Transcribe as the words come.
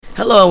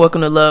Hello and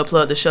welcome to Love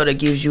Plug, the show that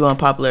gives you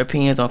unpopular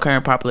opinions on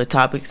current popular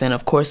topics. And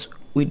of course,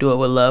 we do it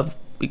with love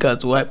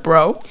because what,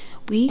 bro?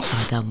 We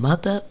are the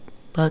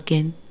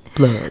motherfucking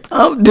plug.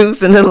 I'm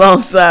Deuce and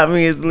alongside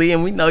me is Lee,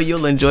 and we know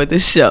you'll enjoy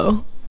this show.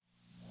 1,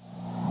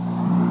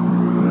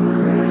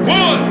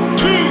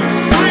 2,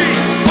 3,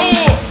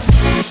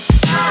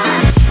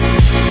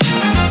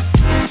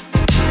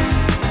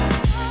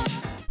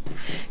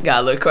 4.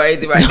 Gotta look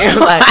crazy right there.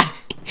 Like,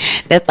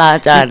 that's all I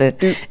tried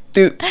to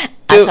do.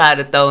 I tried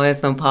to throw in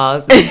some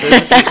pauses.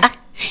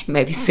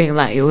 Maybe seem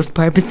like it was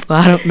purposeful.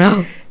 I don't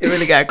know. It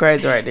really got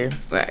crazy right there.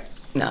 Right.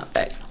 No,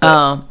 thanks.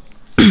 All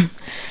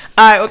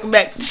right, welcome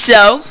back to the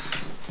show.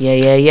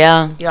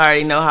 Yeah. You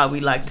already know how we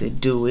like to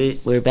do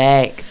it. We're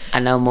back. I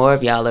know more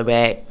of y'all are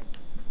back.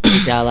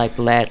 Y'all like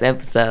the last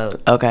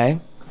episode. Okay.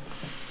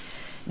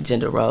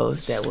 Gender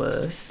roles, that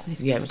was.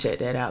 If you haven't checked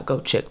that out, go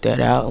check that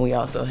out. And we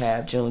also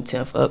have June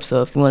 10th up,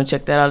 so if you want to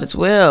check that out as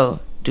well,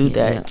 do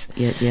that.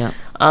 Yeah.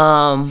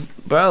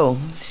 Bro,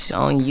 it's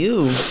on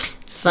you.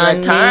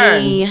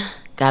 Sunday,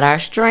 got our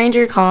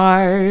stranger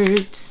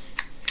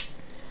cards.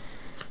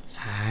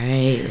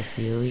 Alright, let's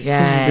see what we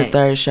got. This is the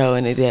third show,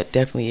 and it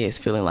definitely is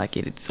feeling like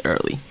it's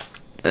early.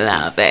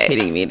 Nah, facts.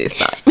 Hitting me this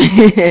time.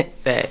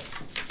 Facts.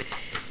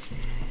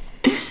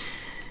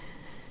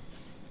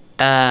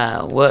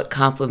 What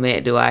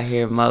compliment do I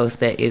hear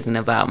most that isn't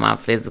about my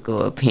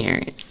physical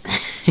appearance?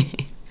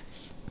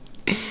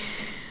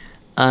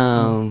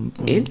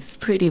 It's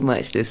pretty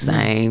much the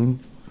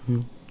same.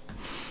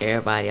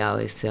 Everybody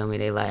always tell me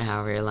they like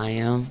how real I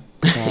am.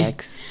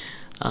 Facts.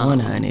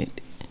 100.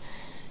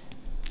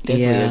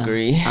 Definitely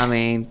agree. I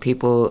mean,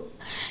 people,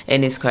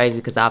 and it's crazy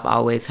because I've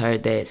always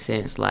heard that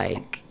since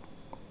like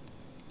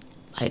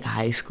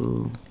high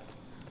school.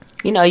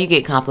 You know, you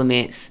get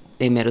compliments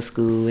in middle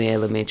school and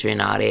elementary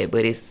and all that,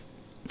 but it's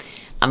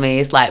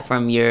like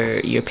from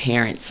your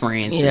parents'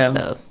 friends and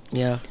stuff.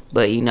 Yeah.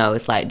 But you know,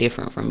 it's like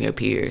different from your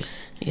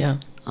peers. Yeah.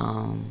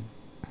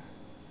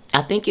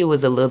 I think it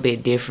was a little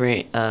bit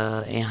different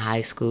in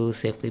high school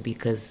simply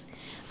because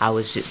I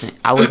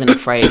wasn't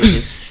afraid to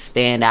just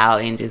stand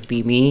out and just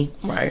be me.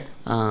 Right.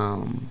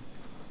 But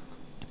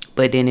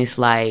then it's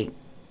like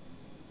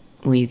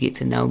when you get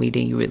to know me,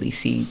 then you really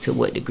see to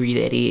what degree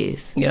that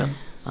is. Yeah.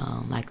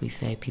 Like we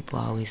say, people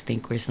always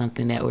think we're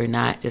something that we're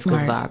not just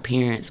because of our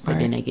appearance, but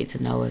then they get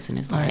to know us and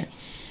it's like,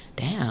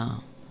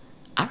 damn,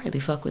 I really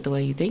fuck with the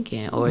way you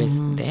thinking, or it's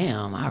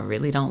damn, I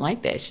really don't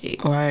like that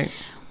shit. Right.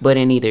 But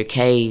in either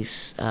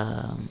case,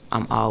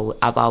 I've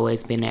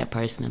always been that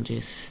person to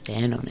just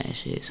stand on that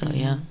shit. So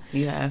yeah,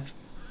 you have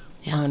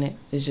on it.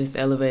 It's just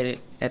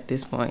elevated at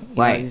this point. You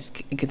right. know,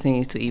 it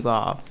continues to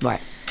evolve. Right.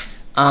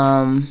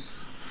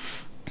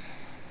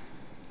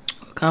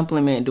 What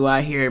compliment do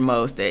I hear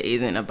most that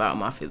isn't about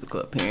my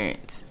physical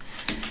appearance?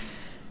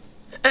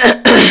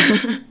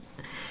 That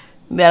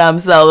I'm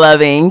so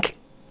loving.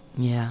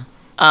 Yeah.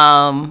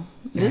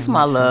 This is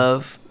my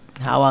love.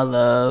 How I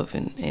love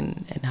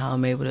and how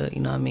I'm able to, you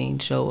know what I mean,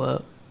 show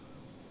up,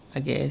 I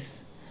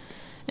guess.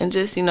 And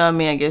just, you know what I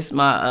mean, I guess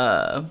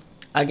I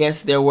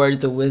guess their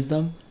words of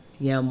wisdom.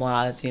 Yeah, I'm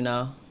wise,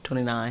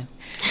 29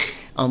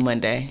 on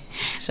Monday.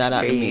 Shout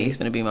out to me. It's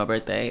going to be my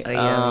birthday. Oh,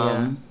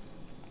 yeah.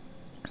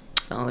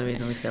 It's the only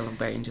reason we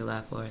celebrate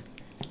July 4th.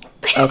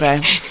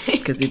 Okay,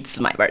 because it's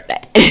my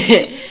birthday.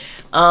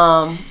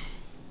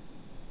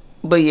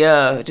 But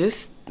yeah,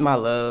 just my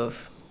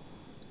love.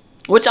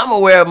 Which I'm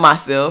aware of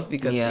myself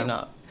because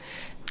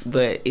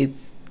but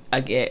it's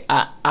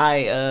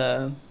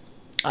I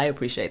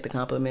appreciate the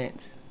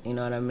compliments, you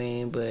know what I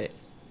mean, but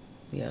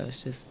yeah,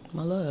 it's just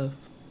my love.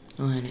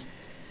 100.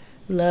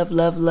 Love.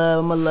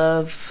 I'm a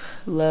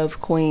love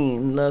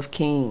queen, love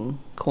king,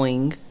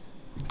 queen.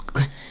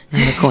 Not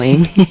a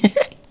queen.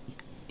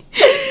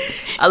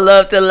 I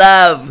love to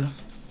love.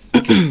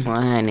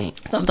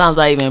 100. Sometimes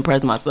I even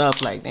impress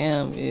myself like,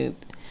 damn,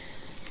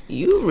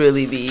 you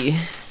really be.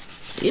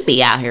 You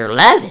be out here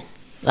loving.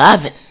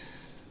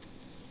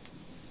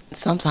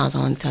 Sometimes I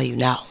want to tell you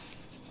no.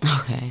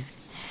 Okay.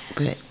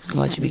 But I'm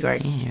gonna let you be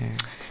great.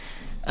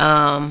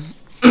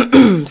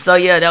 So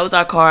yeah, that was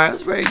our card. It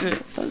was very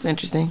good. That was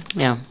interesting.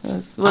 Yeah.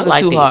 It wasn't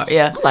too hard.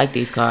 Yeah. I like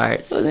these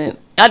cards.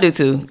 I do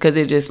too, because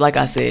it just, like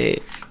I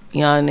said,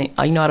 you know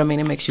what I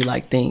mean? It makes you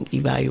like think,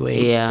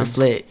 evaluate,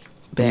 reflect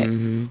back.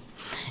 Mm-hmm.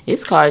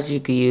 It's cards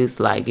you could use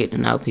to like get to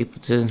know people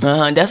too.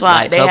 That's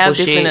why like they have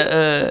different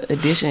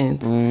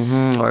editions.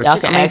 Or y'all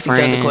can ask each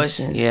other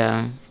questions.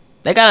 Yeah.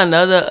 They got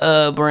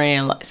another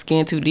brand, like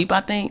Skin Too Deep,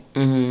 I think.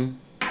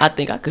 I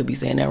think I could be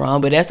saying that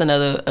wrong, but that's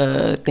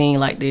another thing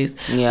like this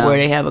where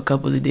they have a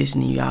couples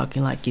edition and y'all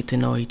can like get to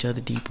know each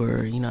other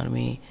deeper. You know what I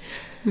mean?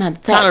 Kind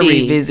of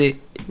revisit.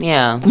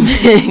 Yeah,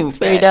 it's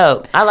pretty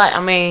dope. I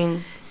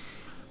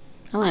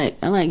like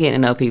getting to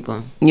know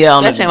people. Yeah,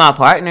 especially my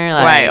partner.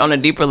 Like, right, on a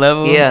deeper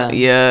level.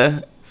 Yeah.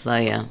 So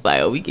yeah,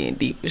 like we getting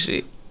deep with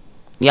shit.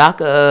 Y'all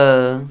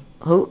could.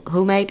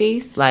 Who made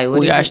these? Like, what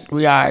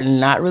we are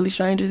not really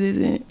strangers, is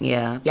it?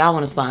 Yeah, if y'all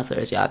want to sponsor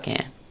us, y'all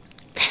can.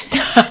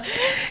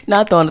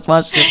 Not throwing the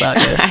sponsorship out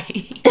there.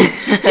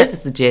 Just a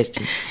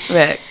suggestion.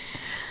 Right.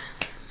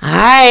 All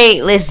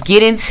right, let's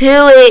get into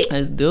it.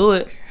 Let's do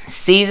it.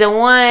 Season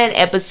 1,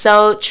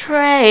 episode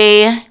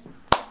Trey.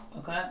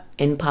 Okay.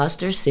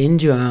 Imposter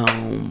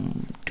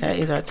Syndrome. That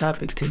is our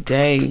topic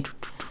today.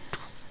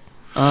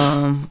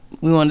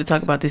 We wanted to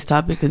talk about this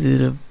topic because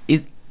it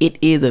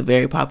is a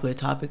very popular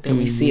topic that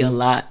we see a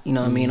lot, you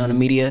know what I mean, on the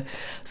media.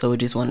 So we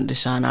just wanted to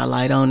shine our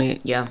light on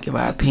it. Yeah. Give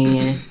our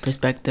opinion,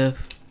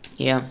 perspective.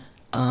 Yeah.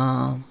 Get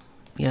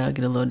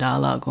a little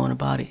dialogue going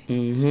about it.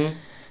 Mm-hmm.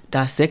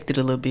 Dissect it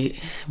a little bit.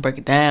 Break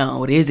it down.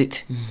 What is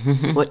it?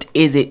 What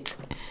is it?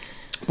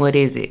 What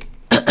is it?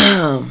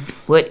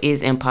 What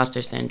is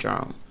imposter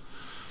syndrome?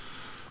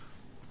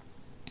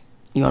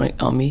 You want it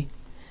on me?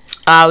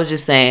 I was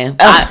just saying.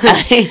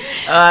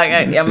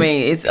 I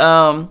mean, it's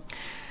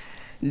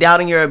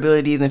doubting your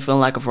abilities and feeling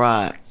like a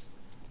fraud.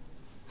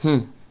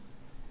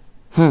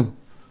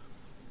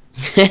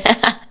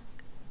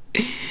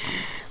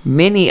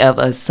 Many of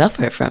us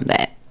suffer from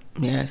that.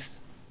 Yes.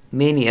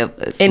 Many of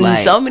us. In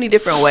so many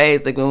different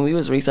ways. Like when we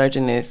was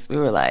researching this, we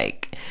were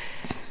like,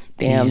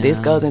 damn, this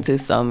goes into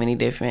so many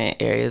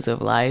different areas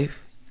of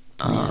life.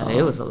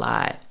 It was a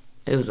lot.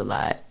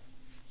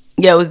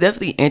 Yeah, it was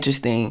definitely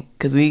interesting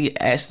because we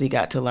actually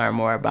got to learn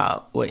more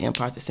about what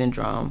imposter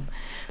syndrome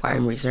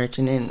from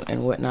researching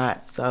and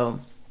whatnot.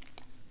 So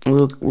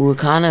we were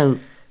kind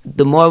of,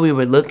 the more we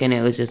were looking,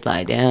 it was just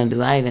like, damn,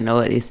 do I even know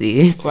what this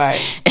is?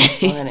 Right.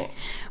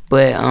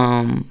 But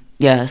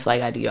yeah, that's why you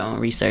gotta do your own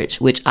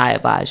research, which I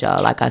advise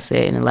y'all. Like I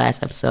said in the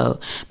last episode,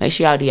 make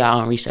sure y'all do your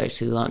own research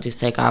too. Don't just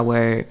take our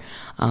word,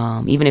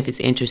 even if it's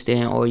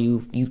interesting or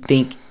you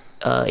think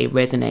it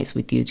resonates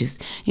with you.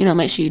 Just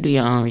make sure you do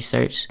your own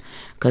research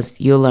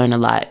because you'll learn a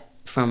lot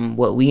from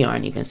what we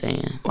aren't even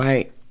saying.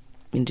 Right.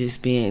 And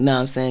just being,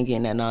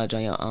 getting that knowledge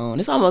on your own.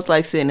 It's almost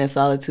like sitting in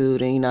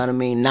solitude and, you know what I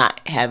mean, not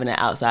having an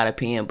outside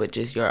opinion, but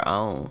just your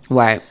own.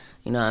 Right.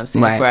 You know what I'm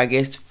saying?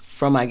 Right.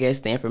 From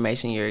the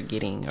information you're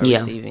getting or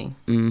receiving.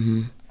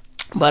 Mm-hmm.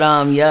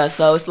 But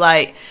so it's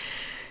like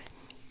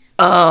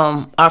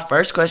our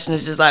first question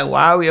is just like,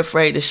 why are we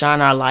afraid to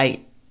shine our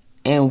light,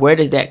 and where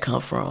does that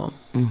come from?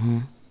 Mm-hmm.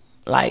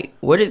 Like,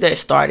 where does that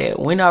start at?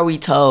 When are we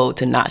told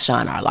to not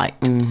shine our light?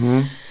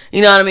 Mm-hmm.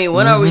 You know what I mean?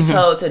 When are we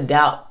told to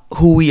doubt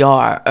who we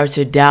are, or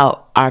to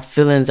doubt our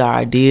feelings, our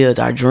ideas,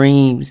 our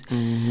dreams?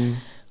 Mm-hmm.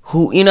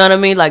 Who, you know what I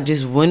mean? Like,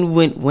 just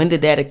when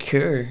did that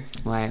occur?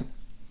 Right.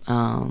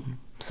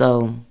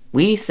 So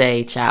we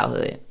say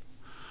childhood.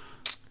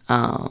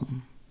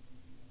 And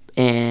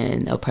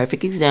a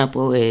perfect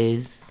example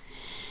is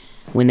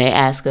when they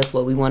ask us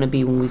what we want to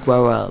be when we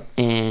grow up.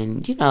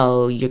 And,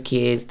 your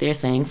kids, they're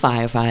saying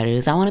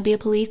firefighters. I want to be a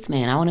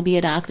policeman. I want to be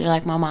a doctor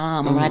like my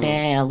mom or my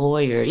dad, a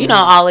lawyer.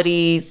 All of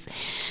these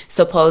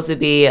supposed to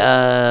be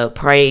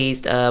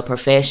praised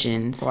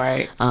professions.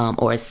 Right.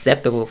 Or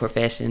acceptable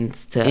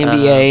professions to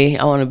NBA.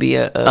 I want to be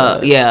a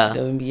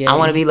NBA. I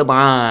want to be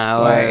LeBron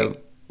or... Right.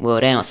 Well,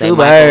 they don't say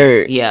Super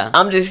Michael. Yeah.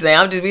 I'm just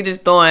saying, we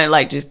just throwing,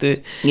 like, just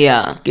to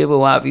give a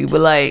wild view.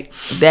 But, like,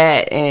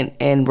 that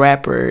and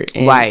rapper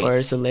and,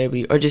 or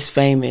celebrity or just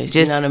famous.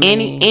 Just, you know what I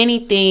mean?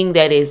 Anything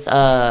that is,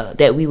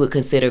 that we would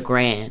consider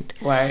grand.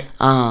 Right.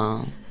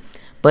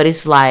 But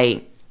it's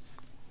like,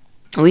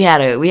 we had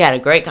a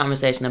great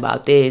conversation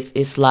about this.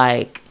 It's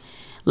like,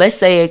 let's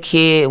say a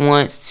kid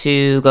wants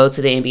to go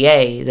to the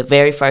NBA. The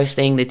very first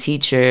thing the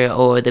teacher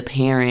or the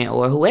parent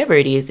or whoever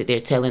it is that they're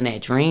telling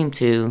that dream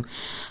to,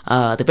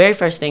 the very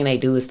first thing they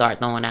do is start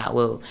throwing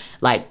out,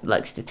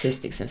 like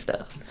statistics and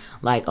stuff.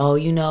 Like,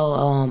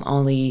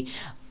 only,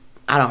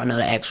 I don't know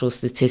the actual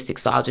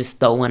statistics, so I'll just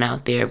throw one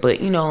out there. But,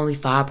 only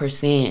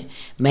 5%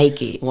 make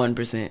it.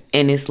 1%.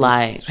 And it's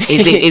like,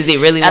 is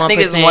it really 1%? I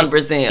think it's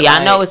 1%. Yeah,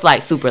 I know it's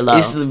like super low.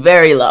 It's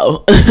very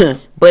low.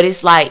 But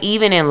it's like,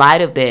 even in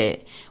light of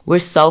that, we're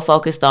so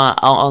focused on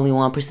only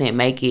 1%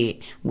 make it,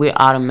 we're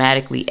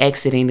automatically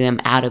exiting them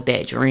out of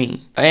that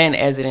dream. And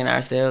exiting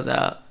ourselves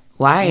out.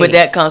 Right. But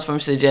that comes from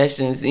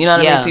suggestions. You know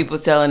what I mean? People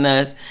telling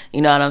us,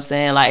 you know what I'm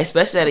saying? Like,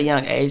 especially at a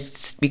young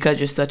age, because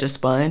you're such a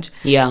sponge.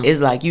 Yeah.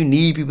 It's like you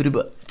need people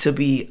to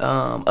be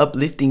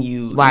uplifting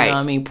you. Right. You know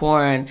what I mean?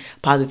 Pouring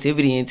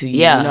positivity into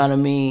you. Yeah. You know what I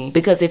mean?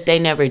 Because if they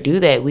never do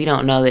that, we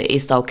don't know that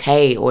it's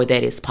okay or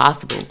that it's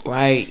possible.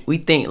 Right. We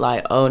think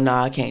like, oh, no,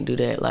 I can't do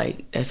that.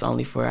 Like, that's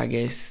only for, I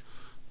guess,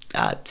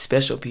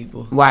 special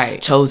people.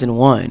 Right. Chosen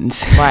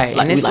ones. Right.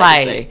 Like, and it's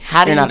like like,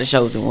 how do you're you... not the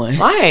chosen one.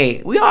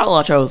 Right. We all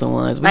are chosen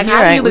ones. Like,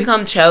 how do you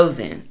become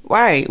chosen?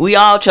 Right. We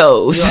all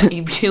chose.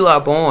 You are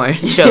born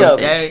chosen.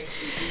 Okay.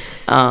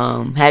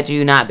 Had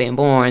you not been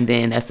born,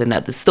 then that's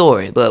another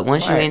story. But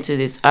once you enter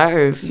this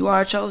earth, you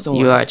are a chosen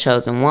one. You are a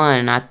chosen one.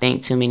 And I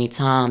think too many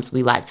times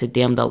we like to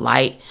dim the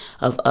light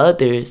of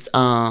others,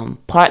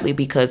 partly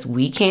because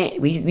we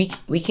can't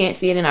can't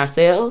see it in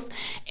ourselves,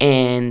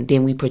 and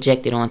then we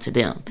project it onto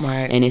them.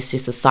 Right. And it's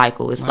just a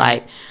cycle. It's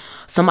like,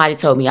 somebody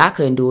told me I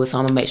couldn't do it, so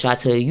I'm gonna make sure I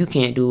tell you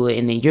can't do it,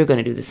 and then you're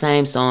gonna do the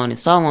same, so on and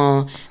so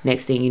on.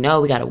 Next thing you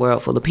know, we got a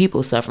world full of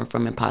people suffering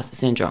from imposter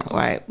syndrome.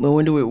 Right. But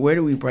where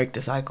do we break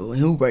the cycle,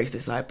 and who breaks the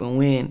cycle, and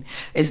when?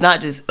 It's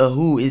not just a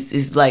who.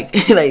 It's like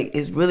like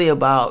it's really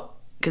about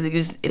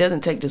because it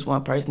doesn't take just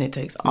one person. It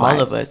takes all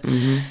of us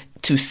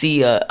to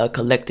see a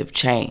collective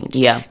change.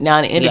 Yeah. Now,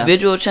 an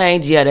individual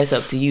change, that's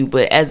up to you.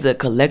 But as a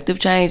collective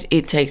change,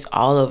 it takes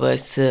all of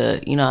us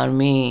to, you know what I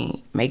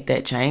mean, make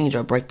that change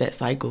or break that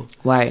cycle.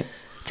 Right.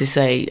 To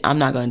say, I'm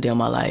not going to dim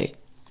my light.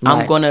 Right.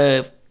 I'm going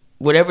to,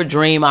 whatever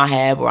dream I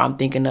have or I'm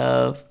thinking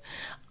of,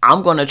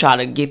 I'm going to try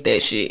to get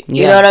that shit.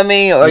 You know what I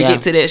mean? Or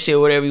get to that shit,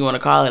 whatever you want to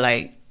call it.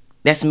 Like,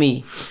 that's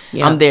me.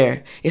 Yeah. I'm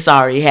there. It's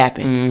already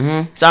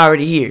happened. It's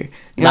already here.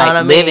 You know what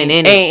I mean? Living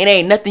in it. It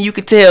ain't nothing you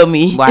could tell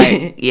me.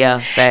 Right. Yeah.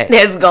 Facts.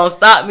 That's going to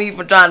stop me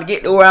from trying to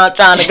get to where I'm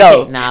trying to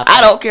go. Nah,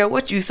 I don't care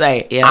what you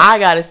say. Yeah. I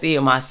got to see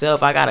it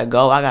myself. I got to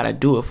go. I got to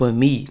do it for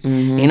me.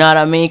 You know what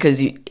I mean?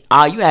 Because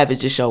all you have is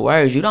just your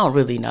words. You don't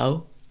really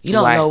know. You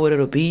don't know what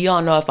it'll be. You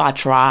don't know if I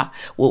try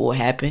what will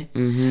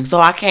happen. So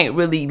I can't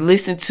really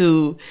listen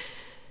to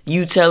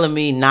you telling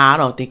me, nah, I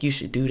don't think you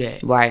should do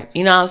that. Right.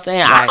 You know what I'm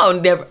saying?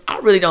 Right. I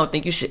really don't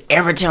think you should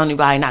ever tell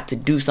anybody not to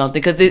do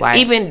something. Because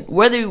even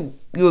whether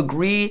you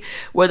agree,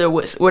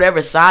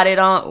 whatever side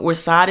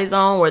is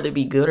on, whether it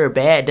be good or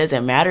bad,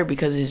 doesn't matter,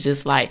 because it's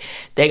just like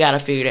they got to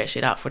figure that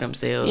shit out for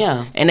themselves.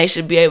 Yeah. And they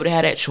should be able to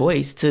have that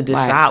choice to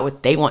decide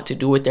what they want to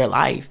do with their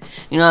life.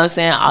 You know what I'm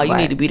saying? All you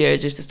need to be there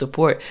is just to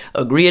support,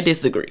 agree or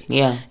disagree.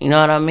 Yeah. You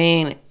know what I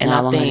mean? And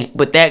I think,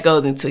 but that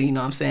goes into, you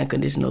know what I'm saying,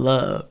 conditional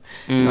love.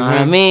 You know what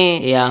I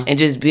mean? Yeah. And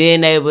just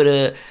being able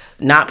to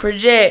not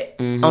project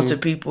onto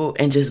people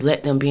and just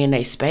let them be in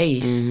their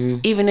space.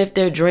 Even if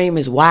their dream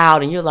is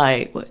wild and you're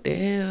like, what the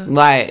hell?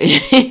 Right.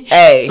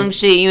 Hey. Some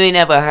shit you ain't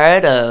never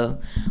heard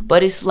of.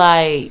 But it's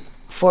like,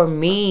 for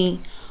me,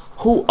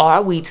 who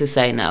are we to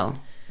say no?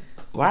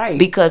 Right.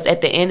 Because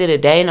at the end of the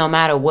day, no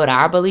matter what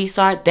our beliefs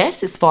are,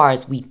 that's as far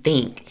as we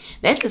think.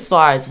 That's as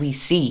far as we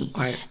see.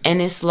 Right.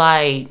 And it's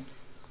like...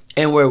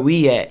 And where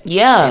we at.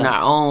 Yeah. In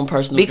our own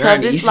personal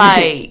because journeys. It's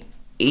like...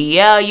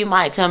 Yeah, you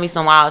might tell me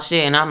some wild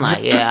shit, and I'm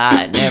like, yeah,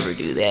 I'd never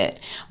do that.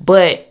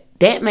 But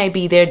that may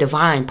be their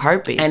divine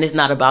purpose, and it's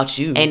not about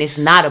you. And it's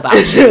not about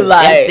you.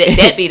 Like,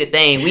 that be the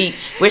thing.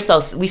 We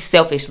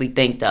selfishly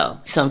think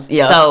though. So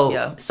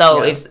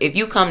if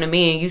you come to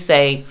me and you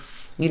say,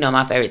 you know,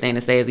 my favorite thing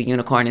to say is a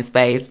unicorn in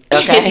space.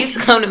 Okay, if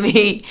you come to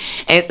me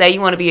and say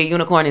you want to be a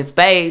unicorn in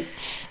space.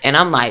 And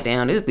I'm like,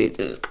 damn, this bitch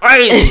is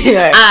crazy.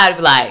 I'd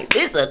be like,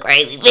 this is a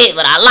crazy bitch,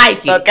 but I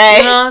like it. Okay.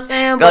 You know what I'm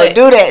saying? Go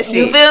do that shit.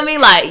 You feel me?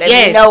 Like, let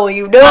yes. me know when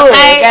you do it.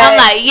 Okay? I'm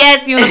like,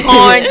 yes,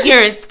 unicorn,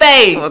 you're in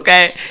space.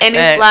 Okay. And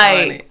it's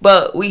like, funny.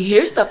 But we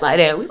hear stuff like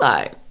that. We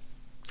like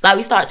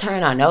we start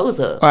turning our nose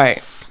up.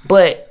 Right.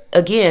 But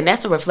again,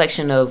 that's a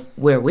reflection of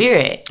where we're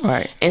at.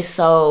 Right. And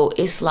so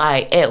it's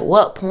like, at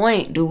what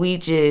point do we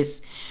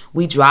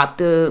drop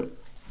the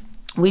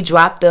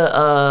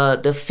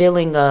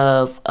feeling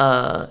of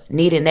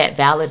needing that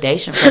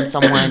validation from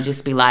someone,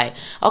 just be like,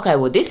 okay,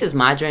 well, this is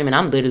my dream and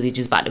I'm literally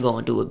just about to go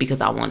and do it because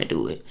I want to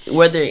do it.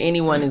 Whether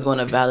anyone is going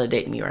to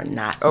validate me or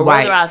not, or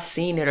whether I've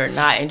seen it or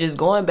not. And just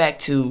going back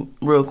to,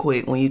 real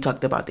quick, when you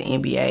talked about the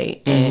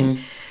NBA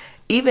and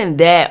even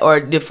that, or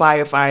the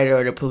firefighter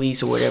or the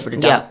police or whatever, the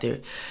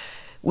doctor,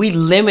 we've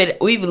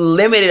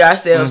limited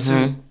ourselves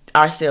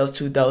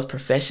to those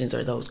professions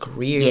or those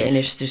careers, and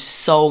there's just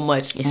so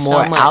much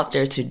more out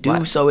there to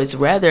do. So it's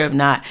rather of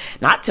not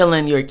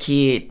telling your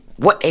kid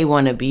what they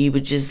want to be,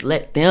 but just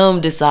let them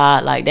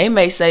decide. Like, they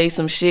may say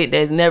some shit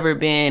that's never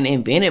been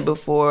invented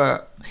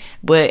before,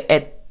 but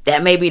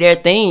that may be their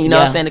thing, you know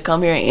what I'm saying, to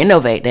come here and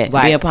innovate that,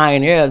 be a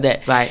pioneer of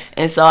that. Right.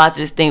 And so I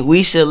just think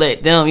we should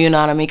let them, you know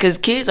what I mean? Because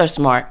kids are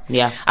smart.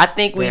 Yeah. I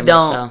think we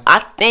don't. So. I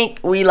think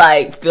we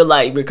feel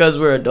like because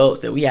we're adults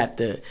that we have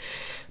to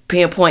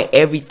pinpoint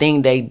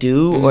everything they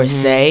do or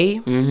say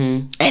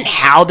and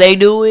how they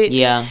do it.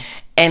 Yeah.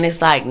 And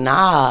it's like,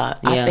 nah,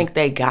 I think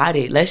they got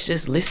it. Let's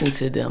just listen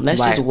to them.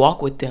 Let's just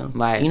walk with them.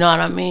 Right. You know what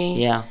I mean?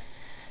 Yeah.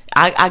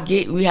 I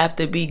get we have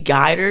to be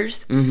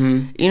guiders. You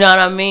know what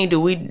I mean?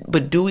 Do we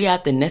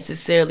have to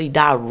necessarily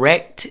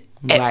direct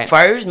at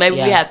first? Maybe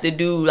we have to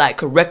do like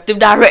corrective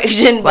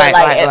direction. But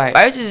at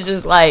first it's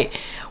just like,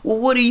 well,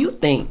 what do you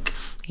think?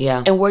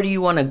 Yeah. And where do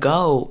you want to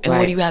go? And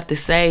what do you have to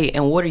say?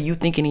 And what are you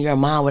thinking in your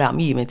mind without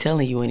me even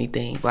telling you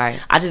anything? Right.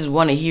 I just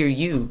want to hear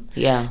you.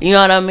 Yeah. You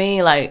know what I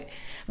mean? Like,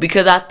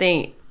 because I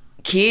think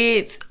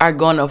kids are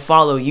going to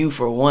follow you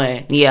for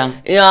one. Yeah.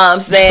 You know what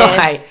I'm saying?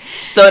 Right.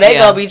 So they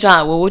going to be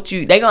trying,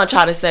 they going to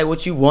try to say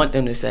what you want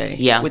them to say.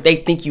 Yeah. What they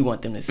think you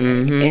want them to say.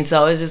 And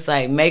so it's just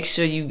like, make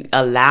sure you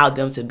allow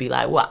them to be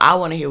like, well, I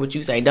want to hear what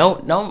you say. It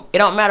don't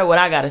matter what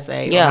I got to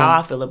say or how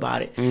I feel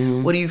about it.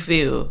 What do you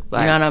feel?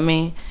 Right. You know what I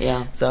mean?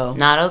 Yeah. So.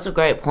 Nah, those are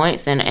great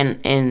points.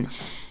 And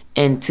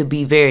to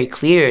be very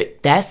clear,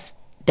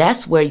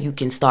 that's where you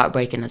can start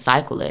breaking the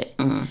cycle at.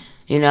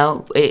 You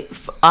know,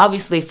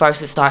 obviously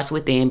first it starts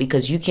within,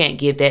 because you can't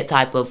give that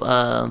type of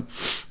love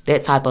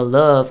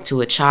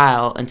to a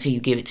child until you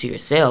give it to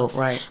yourself.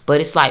 Right. But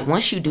it's like,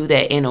 once you do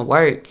that inner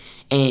work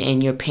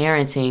and you're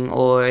parenting,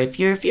 or if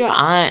you're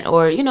aunt,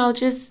 or, you know,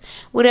 just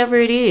whatever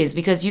it is,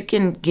 because you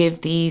can give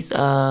these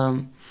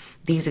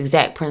these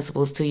exact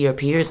principles to your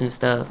peers and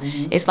stuff.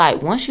 It's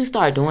like once you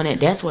start doing it,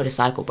 that's where the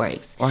cycle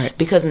breaks. Right.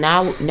 Because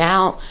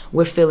now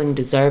we're feeling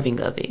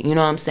deserving of it. You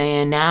know what I'm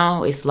saying?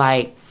 Now it's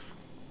like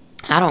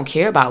I don't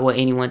care about what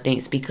anyone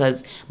thinks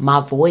because my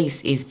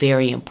voice is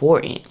very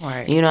important.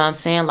 Right. You know what I'm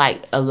saying?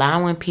 Like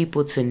allowing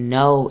people to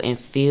know and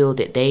feel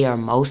that they are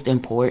most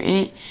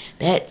important.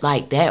 That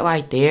right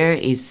there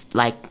is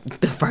like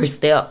the first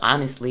step,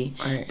 honestly.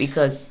 Right.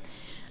 Because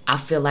I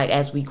feel like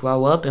as we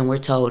grow up and we're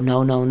told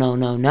no, no, no,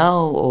 no,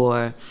 no,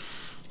 or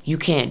you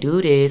can't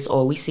do this,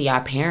 or we see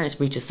our parents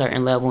reach a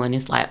certain level and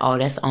it's like, oh,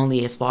 that's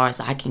only as far as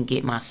I can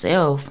get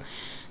myself.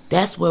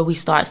 That's where we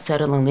start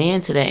settling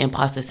into that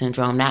imposter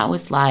syndrome. Now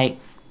it's like,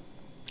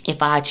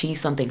 if I achieve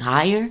something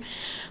higher,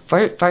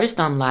 first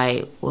I'm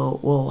like, well,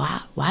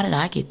 why did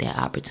I get that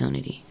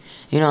opportunity?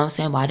 You know what I'm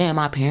saying? Why didn't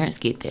my parents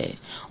get that?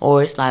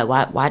 Or it's like,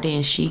 why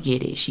didn't she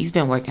get it? She's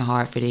been working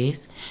hard for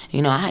this.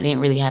 You know, I didn't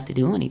really have to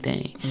do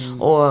anything.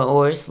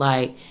 Or it's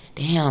like,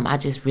 damn, I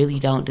just really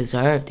don't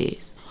deserve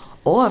this.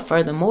 Or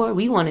furthermore,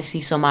 we want to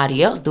see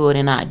somebody else do it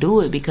and not do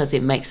it because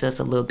it makes us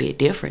a little bit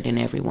different than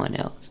everyone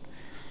else.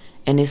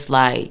 And it's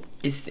like,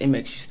 it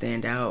makes you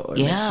stand out, or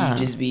Yeah.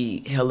 makes you just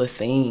be hella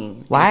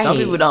seen. Right. And some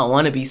people don't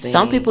want to be seen.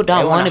 some people They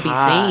don't want wanna to be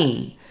hide.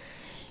 seen.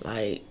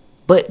 Like,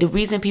 But the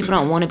reason people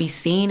don't want to be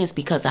seen is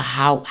because of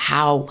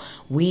how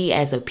we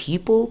as a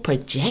people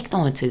project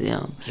onto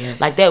them.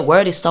 Yes. Like that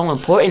word is so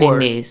important in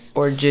this.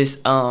 or just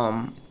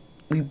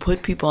we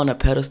put people on a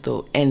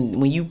pedestal,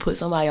 and when you put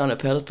somebody on a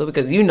pedestal,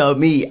 because you know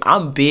me,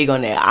 I'm big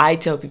on that. I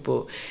tell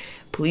people,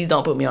 please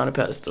don't put me on a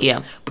pedestal.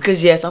 Yeah.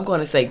 Because yes, I'm going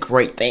to say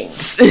great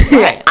things.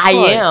 Right, I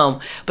course, am.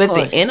 But at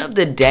course. the end of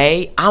the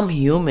day, I'm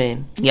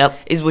human. Yep.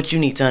 Is what you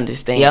need to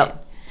understand.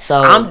 Yep. So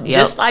I'm yep.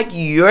 just like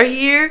you're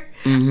here.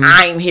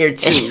 I'm here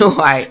too.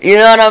 Right. You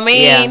know what I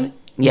mean?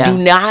 Yeah.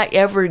 Do not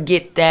ever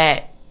get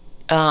that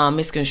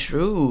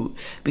misconstrued,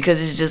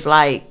 because it's just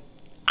like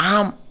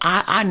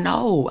I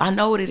know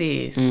what it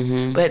is.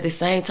 But at the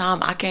same time,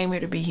 I came here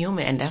to be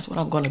human, and that's what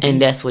I'm gonna be.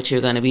 And that's what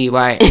you're gonna be,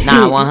 right?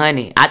 Nah,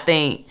 100. I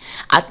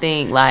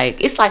think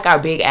like it's like our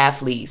big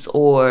athletes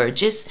or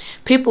just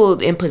people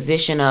in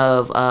position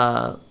of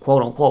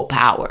quote unquote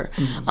power.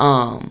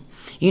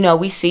 You know,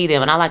 we see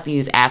them, and I like to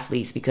use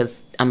athletes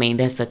because I mean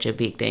that's such a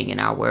big thing in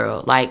our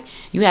world. Like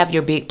you have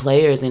your big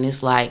players, and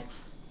it's like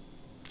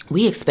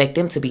we expect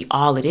them to be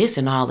all of this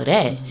and all of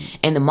that,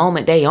 and the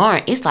moment they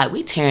aren't, it's like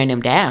we tearing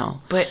them down.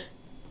 But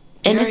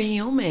And you're it's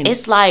human.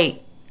 It's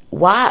like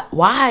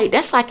why?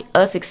 That's like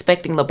us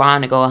expecting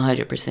LeBron to go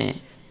 100%.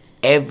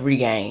 Every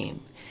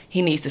game,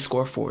 he needs to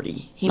score 40.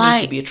 He needs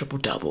Like- to be a triple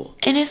double.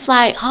 And it's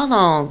like, hold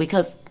on,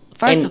 because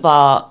first And- of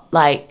all,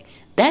 like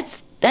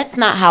that's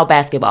not how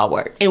basketball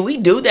works. And we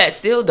do that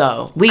still,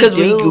 though. We Because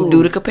do. we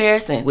do the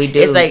comparison. We do.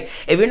 It's like,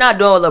 if you're not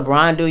doing what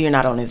LeBron do, you're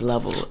not on his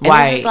level. And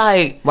Right. it's just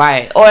like,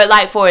 Right. Or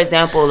like, for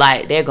example,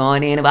 like they're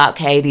going in about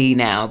KD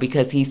now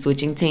because he's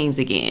switching teams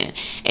again.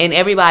 And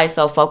everybody's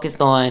so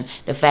focused on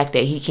the fact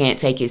that he can't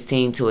take his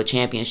team to a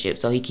championship,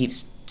 so he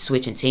keeps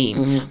switching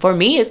teams. For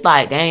me, it's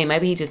like, dang,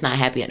 maybe he's just not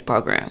happy at the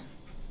program.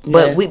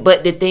 But Yeah.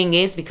 but the thing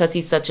is, because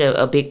he's such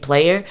a big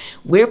player,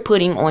 we're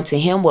putting onto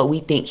him what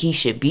we think he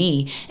should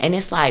be, and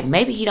it's like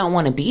maybe he don't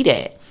want to be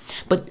that.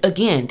 But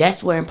again,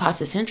 that's where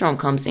imposter syndrome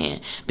comes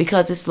in,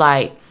 because it's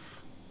like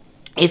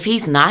if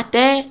he's not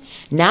that,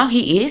 now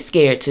he is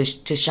scared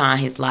to shine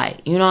his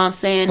light. You know what I'm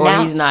saying? or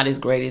Now he's not as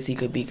great as he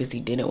could be because he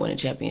didn't win a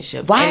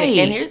championship. Right.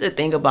 And here's the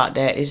thing about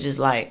that. It's just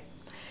like,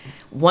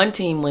 one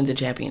team wins a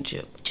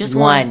championship. Just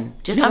one. one.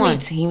 Just you know how many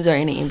one. teams are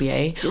in the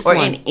NBA? Just or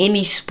one. in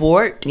any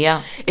sport?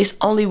 Yeah. It's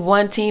only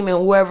one team,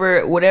 and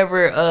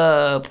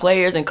whatever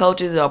players and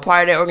coaches are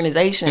part of that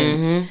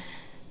organization.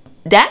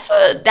 That's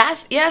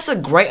a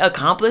great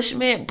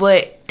accomplishment,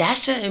 but that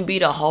shouldn't be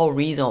the whole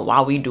reason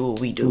why we do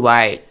what we do.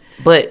 right.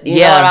 But You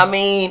yeah, know what I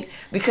mean?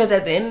 Because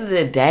at the end of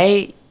the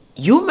day,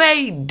 you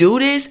may do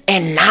this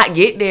and not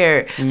get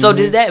there. So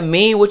does that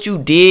mean what you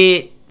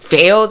did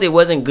fails? It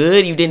wasn't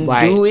good? You didn't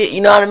Right. do it? You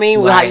know what I mean?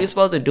 How Right. you're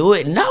supposed to do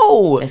it?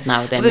 No. That's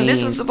not what that because this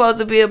was means. supposed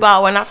to be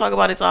about, when I talk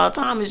about this all the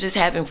time, it's just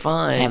having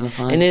fun. Having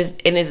fun. And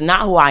it's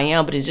not who I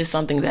am, but it's just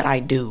something that I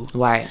do.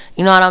 right.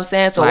 You know what I'm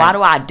saying? So Right. why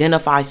do I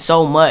identify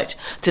so much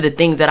to the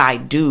things that I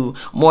do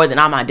more than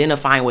I'm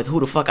identifying with who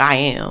the fuck I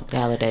am?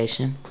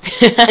 Validation.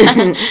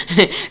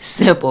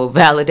 Simple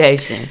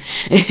validation.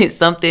 It's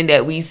something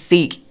that we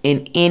seek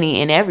in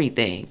any and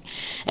everything.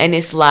 And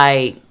it's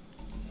like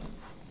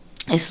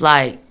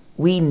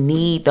we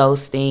need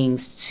those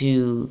things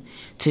to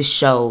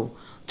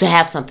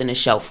have something to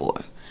show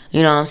for.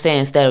 You know what I'm saying?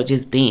 Instead of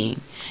just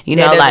being. You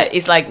know, like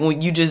it's like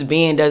when you just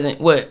being doesn't,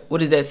 what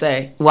does that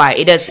say? right.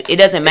 It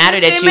doesn't matter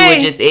that see you were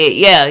me. just it.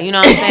 Yeah, you know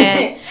what I'm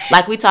saying?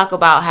 Like we talk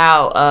about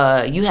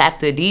how you have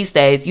to, these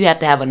days, you have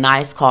to have a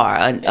nice car,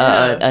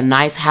 a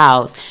nice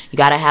house. You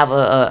got to have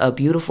a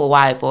beautiful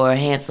wife or a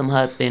handsome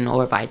husband,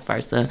 or vice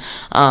versa.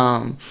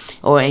 And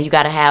you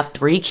got to have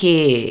 3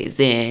 kids,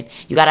 and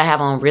you got to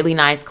have on really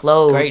nice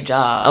clothes. Great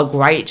job. A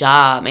great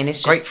job. And it's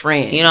just Great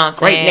friends. You know what I'm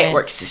Great saying?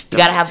 network system.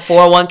 You got to have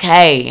 401k.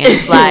 And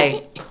it's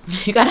like,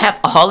 You gotta have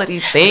all of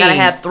these things. I gotta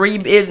have 3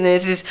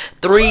 businesses,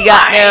 3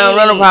 goddamn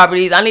rental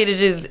properties. I need to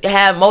just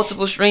have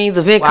multiple streams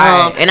of income,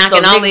 Right. And I so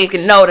can only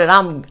can know that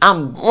I'm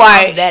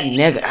that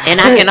nigga,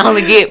 and I can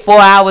only get 4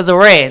 hours of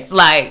rest.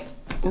 Like,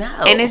 no.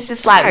 and it's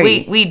just like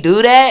we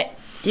do that.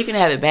 You can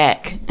have it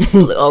back.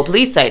 Oh,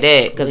 please say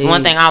that, because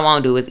one thing I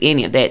won't do is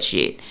any of that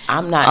shit.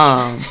 I'm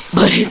not.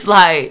 But it's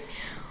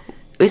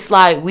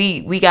like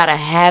we gotta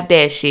have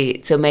that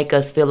shit to make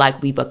us feel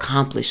like we've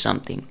accomplished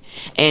something,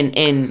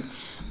 and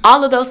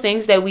all of those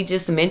things that we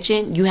just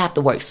mentioned, you have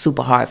to work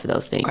super hard for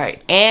those things.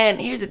 Right. And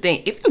here's the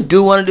thing: if you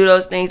do want to do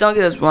those things, don't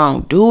get us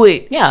wrong. Do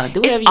it. Yeah, do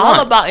whatever it's you want. It's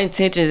all about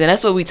intentions, and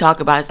that's what we talk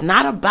about. It's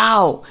not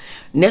about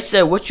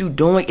necessarily what you're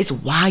doing. It's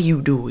why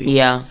you do it.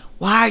 Yeah.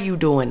 Why are you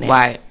doing that?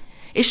 Right.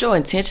 It's your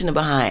intention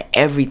behind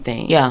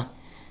everything. Yeah.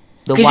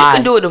 Because you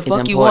can do it the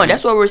fuck you want.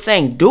 That's what we're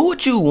saying. Do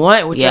what you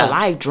want with your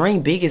life.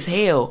 Dream big as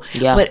hell.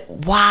 Yeah. But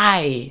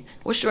why?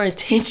 What's your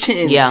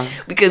intention? Yeah.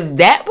 Because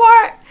that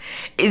part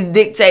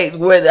dictates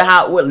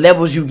what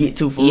levels you get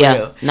to for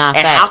real. Nah,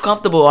 and how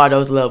comfortable are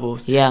those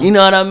levels? Yeah. You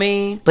know what I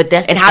mean? But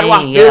that's and the how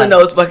thing, do I feel in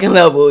those fucking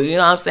levels? You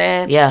know what I'm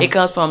saying? Yeah. It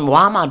comes from,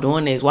 why am I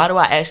doing this? Why do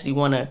I actually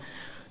want to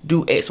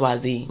do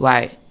XYZ?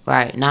 Right.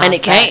 Right. Nah, and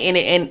it can't.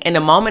 And in the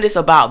moment it's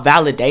about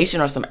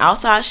validation or some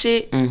outside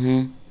shit.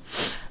 Mm-hmm.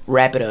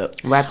 Wrap it up.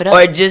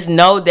 Or just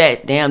know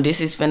that, damn, this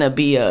is finna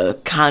be a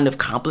kind of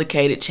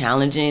complicated,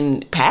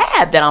 challenging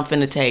path that I'm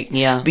finna take.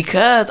 Yeah.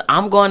 Because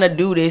I'm gonna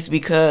do this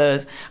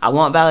because I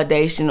want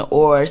validation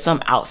or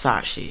some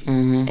outside shit.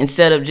 Mm-hmm.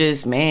 Instead of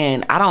just,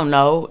 man, I don't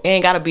know. It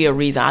ain't gotta be a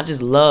reason. I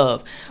just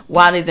love.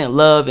 Why isn't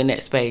love in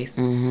that space?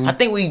 Mm-hmm. I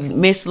think we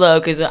miss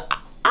love because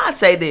I'd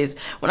say this.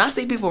 When I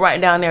see people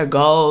writing down their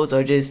goals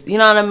or just, you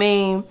know what I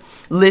mean,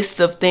 lists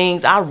of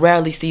things, I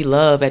rarely see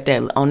love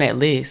on that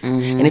list.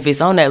 Mm-hmm. And if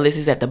it's on that list,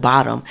 it's at the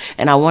bottom.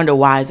 And I wonder,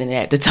 why isn't it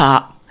at the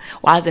top?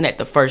 Why isn't that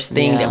the first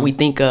thing that we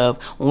think of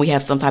when we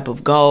have some type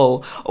of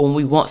goal or when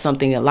we want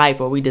something in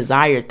life or we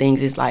desire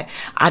things? It's like,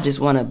 I just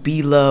want to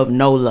be loved,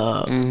 know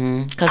love.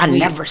 Mm-hmm. I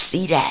never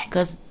see that.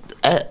 Because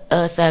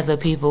us as a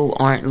people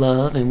aren't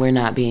loved and we're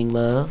not being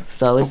loved.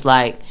 So it's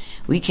like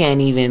we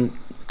can't even...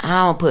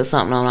 I don't put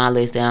something on our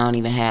list that I don't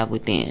even have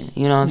within.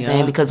 You know what I'm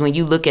saying? Because when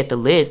you look at the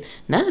list,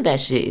 none of that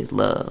shit is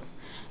love.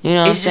 You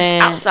know what I'm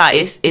saying? It's just outside.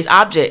 It's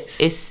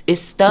objects.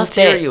 It's stuff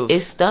materials.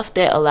 It's stuff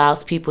that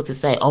allows people to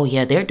say, "Oh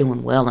yeah, they're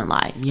doing well in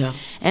life." Yeah.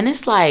 And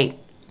it's like,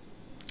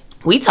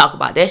 we talk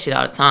about that shit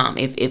all the time.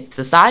 If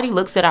society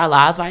looks at our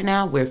lives right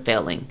now, we're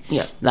failing.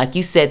 Yeah. Like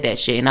you said that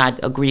shit, and I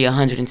agree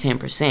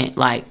 110%.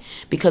 Like,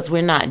 because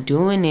we're not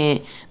doing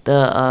it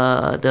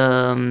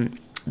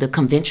the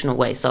conventional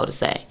way, so to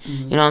say.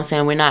 Mm-hmm. You know what I'm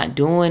saying? We're not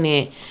doing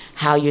it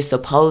how you're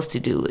supposed to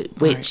do it,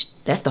 which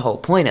that's the whole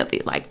point of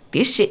it. Like,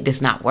 this shit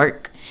does not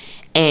work.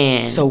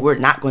 And so we're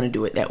not going to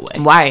do it that way.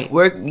 Right.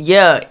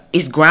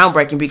 It's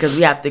groundbreaking because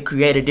we have to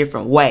create a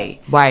different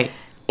way. Right.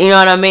 You know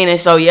what I mean? And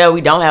so,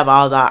 we don't have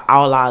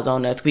all eyes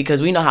on us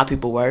because we know how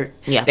people work.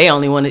 Yeah. They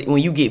only want to,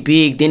 when you get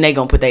big, then they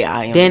going to put their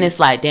eye on you. Then it's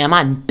like, damn,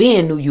 I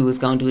been knew you was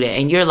going to do that.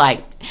 And you're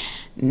like,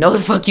 no, the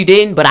fuck you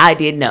didn't, but I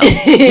did know.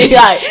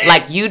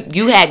 Like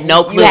you had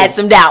no clue. You had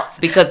some doubts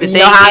because the you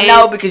thing know how is, I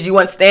know, because you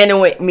weren't standing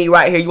with me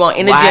right here. You weren't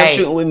in the gym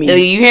shooting with me.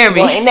 Do you hear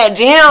me? You weren't in that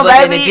gym,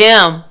 baby. In the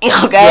gym.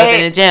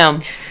 Okay. In the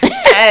gym.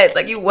 Yes,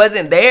 like you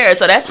wasn't there,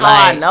 so that's how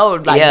I know.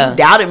 Like you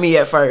doubted me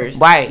at first,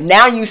 right?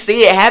 Now you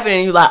see it happening,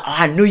 and you like, oh,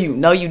 I knew you.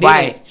 No, you didn't.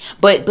 Right.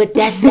 But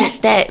that's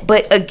that.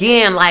 But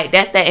again, like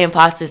that's that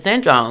imposter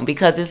syndrome,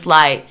 because it's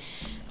like,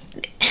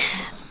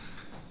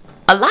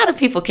 a lot of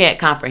people can't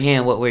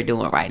comprehend what we're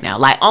doing right now.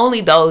 Like, only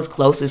those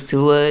closest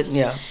to us,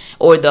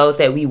 or those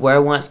that we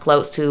were once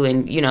close to,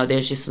 and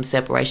there's just some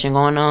separation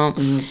going on.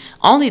 Mm-hmm.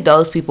 Only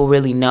those people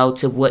really know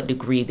to what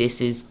degree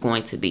this is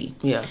going to be.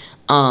 Yeah.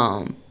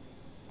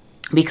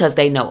 Because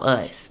they know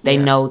us. They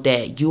know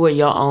that you are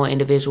your own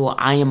individual.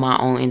 I am my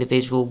own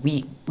individual.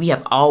 We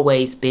have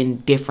always been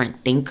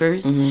different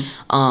thinkers,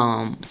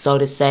 so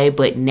to say.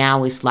 But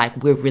now it's like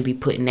we're really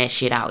putting that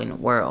shit out in the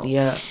world.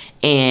 Yeah.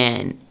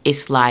 And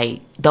it's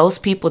like those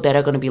people that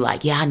are going to be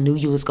like, yeah, I knew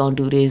you was going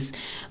to do this,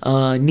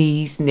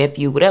 niece,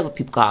 nephew, whatever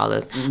people call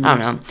us. Mm-hmm. I don't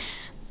know.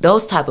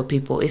 Those type of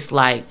people, it's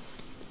like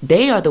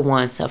they are the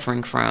ones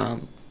suffering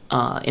from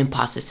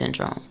imposter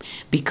syndrome,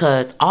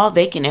 because all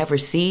they can ever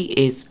see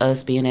is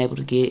us being able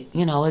to get,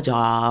 a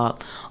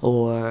job,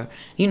 or,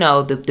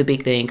 the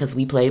big thing, because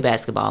we play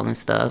basketball and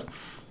stuff.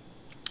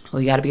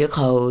 Well, you got to be a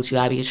coach, you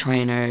got to be a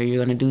trainer,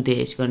 you're going to do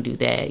this, you're going to do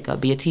that, you got to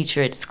be a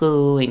teacher at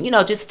school, and,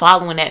 just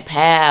following that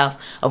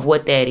path of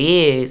what that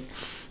is,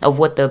 of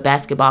what the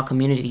basketball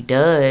community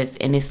does.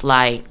 And it's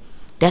like,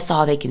 that's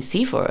all they can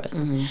see for us.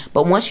 Mm-hmm.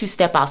 But once you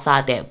step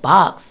outside that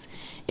box,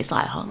 it's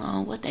like, hold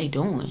on, what they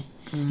doing?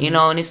 Mm-hmm.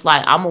 And it's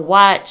like, I'm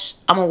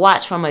gonna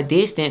watch from a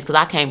distance, because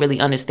I can't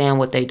really understand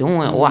what they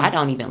doing, or I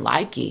don't even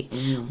like it.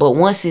 Mm-hmm. But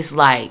once it's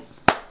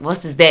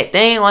that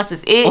thing, once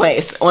it's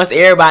it, once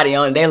everybody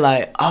on, they're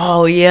like,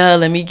 oh yeah,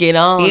 let me get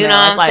on. You know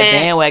what I'm like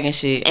saying? Bandwagon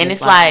shit. And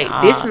it's like,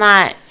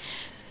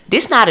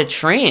 this not a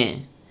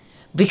trend,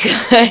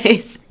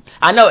 because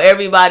I know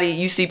everybody,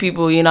 you see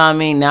people, you know what I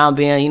mean, now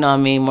being, you know what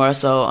I mean, more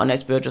so on that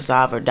spiritual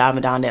side or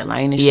diving down that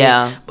lane and shit.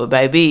 Yeah. But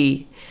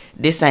baby,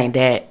 this ain't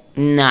that.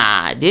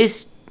 Nah,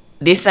 this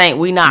ain't,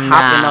 we not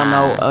hopping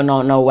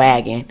on no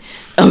wagon.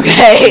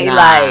 Okay? Nah.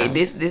 Like,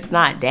 this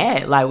not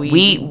that. Like,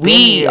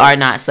 we are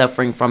not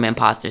suffering from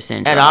imposter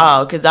syndrome. At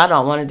all. Because I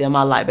don't want to do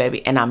my life,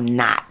 baby. And I'm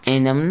not.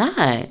 And I'm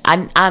not.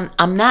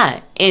 I'm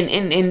not.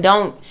 And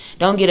don't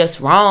get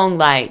us wrong.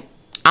 Like,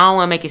 I don't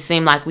want to make it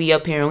seem like we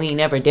up here and we ain't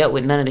never dealt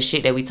with none of the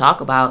shit that we talk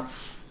about.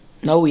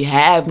 No, we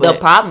have. But the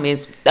problem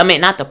is, I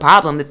mean, not the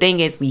problem. The thing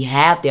is, we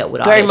have dealt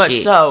with all that shit. Very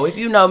much so. If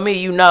you know me,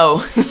 you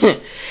know.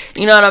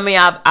 You know what I mean?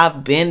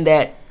 I've been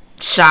that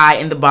shy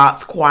in the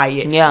box,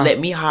 quiet, let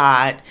me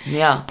hide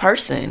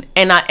person.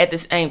 And at the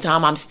same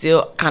time, I'm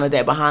still kind of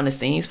that behind the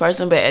scenes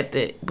person. But at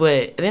the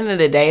end of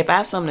the day, if I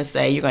have something to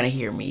say, you're gonna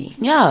hear me.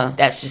 Yeah,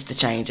 that's just the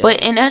change.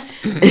 But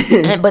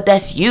but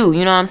that's you.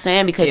 You know what I'm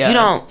saying? Because you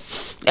don't.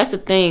 That's the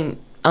thing.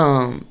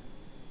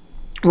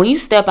 When you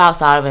step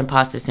outside of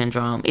imposter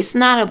syndrome, it's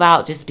not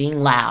about just being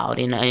loud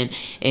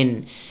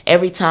and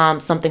every time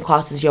something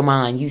crosses your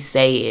mind, you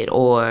say it,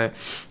 or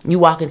you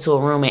walk into a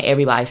room and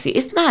everybody see it.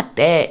 It's not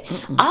that.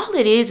 Mm-mm. All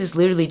it is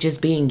literally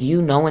just being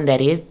you, knowing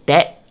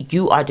that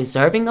you are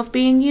deserving of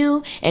being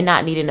you and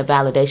not needing the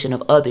validation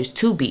of others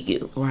to be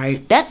you.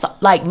 Right. That's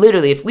like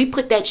literally, if we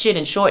put that shit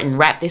in short and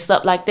wrap this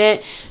up like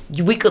that,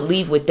 we could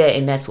leave with that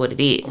and that's what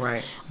it is.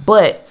 Right.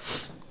 But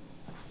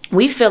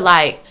we feel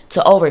like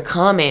to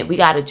overcome it, we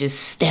got to just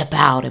step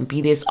out and be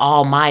this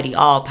almighty,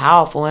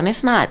 all-powerful. And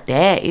it's not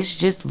that. It's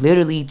just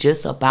literally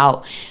just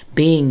about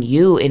being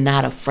you and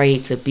not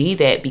afraid to be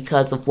that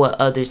because of what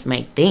others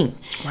may think.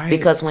 Right.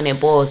 Because when it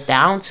boils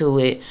down to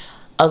it,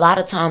 a lot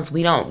of times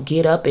we don't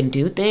get up and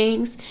do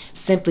things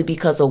simply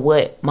because of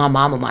what my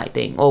mama might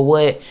think or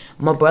what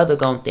my brother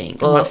gonna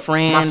think. Or my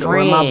friend,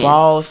 or my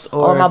boss.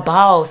 Or my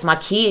boss, my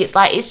kids.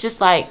 Like, it's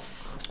just like,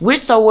 we're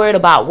so worried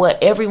about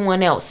what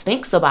everyone else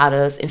thinks about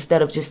us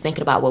instead of just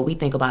thinking about what we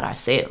think about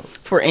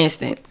ourselves. For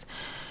instance,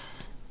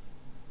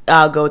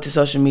 I'll go to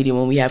social media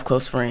when we have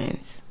close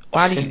friends.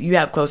 Why do you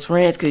have close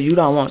friends? Because you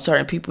don't want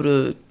certain people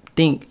to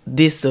think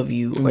this of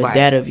you or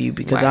that of you.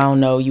 Because I don't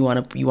know, you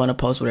want to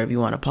post whatever you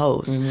want to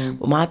post. Mm-hmm.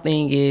 But my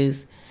thing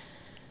is,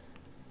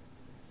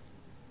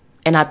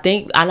 and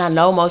I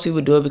know most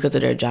people do it because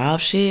of their job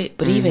shit,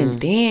 but even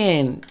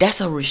then, that's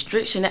a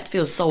restriction that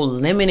feels so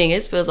limiting.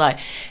 It feels like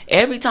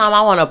every time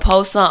I want to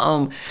post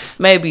something,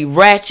 maybe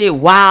ratchet,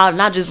 wild,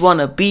 and I just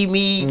want to be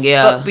me,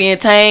 fuck being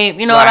tame,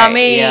 you know what I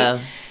mean? Yeah.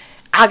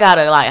 I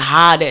gotta like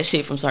hide that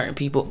shit from certain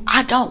people.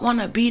 I don't want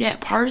to be that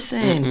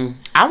person. Mm-mm.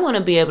 I want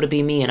to be able to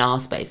be me in all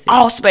spaces.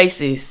 All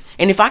spaces.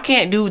 And if I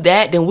can't do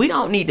that, then we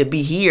don't need to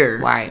be here.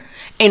 Right.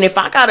 And if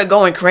I gotta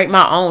go and create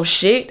my own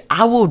shit,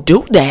 I will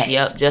do that.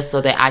 Yep, just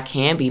so that I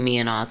can be me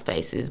in all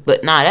spaces.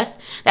 But nah,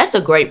 that's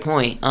a great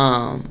point.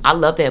 I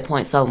love that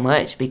point so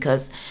much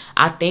because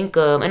I think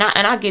and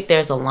I get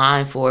there's a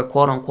line for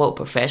quote unquote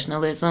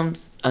professionalism,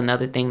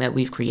 another thing that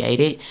we've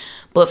created.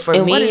 But for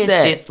me,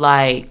 it's just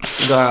like,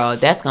 girl,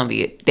 that's gonna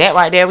be that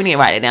right there. We need to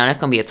write it down. That's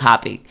gonna be a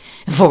topic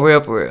for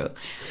real.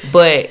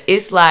 But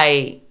it's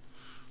like,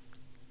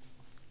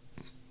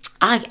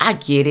 I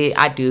get it.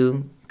 I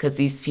do, because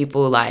these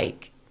people,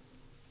 like,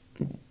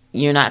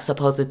 you're not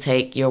supposed to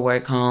take your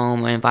work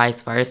home and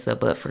vice versa.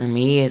 But for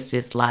me, it's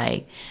just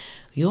like,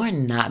 you're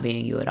not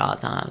being you at all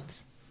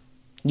times.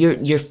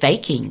 You're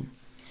faking.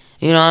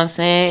 You know what I'm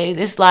saying?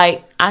 It's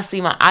like, I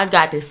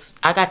got this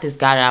guy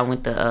that I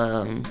went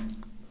to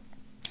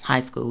high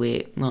school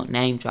with, won't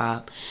name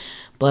drop,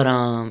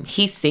 but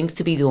he seems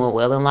to be doing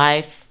well in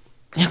life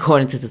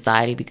according to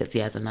society because he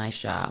has a nice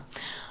job.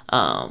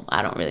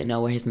 I don't really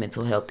know where his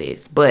mental health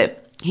is,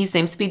 but he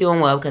seems to be doing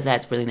well because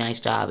that's a really nice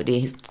job. And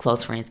then his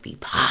close friends be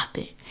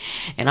popping,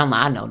 and I'm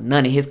like, I know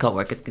none of his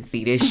coworkers can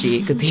see this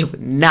shit because he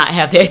would not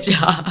have that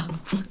job.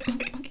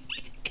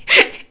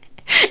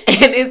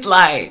 And it's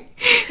like,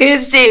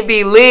 his shit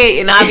be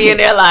lit and I be in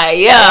there like,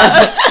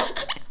 yeah.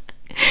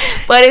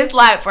 But it's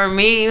like, for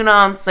me, you know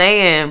what I'm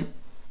saying,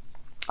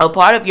 a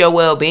part of your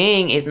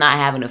well-being is not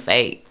having a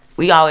fake.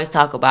 We always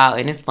talk about,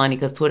 and it's funny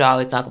because Twitter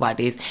always talk about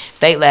this,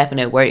 fake laughing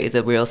at work is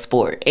a real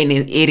sport. And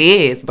it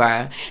is,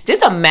 bro.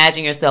 Just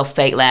imagine yourself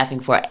fake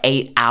laughing for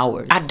 8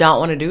 hours. I don't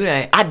want to do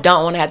that. I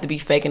don't want to have to be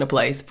faking a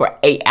place for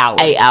 8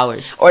 hours. 8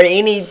 hours. Or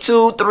any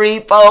 2, 3,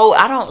 4.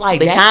 I don't like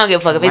that. Bitch, I don't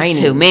give a fuck if it's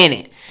 2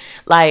 minutes.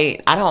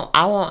 Like, I don't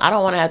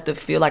want to have to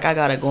feel like I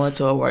gotta go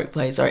into a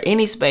workplace or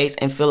any space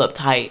and feel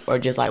uptight or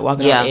just like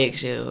walking on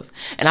eggshells.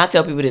 And I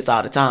tell people this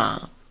all the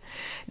time: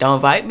 don't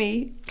invite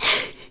me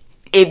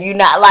if you're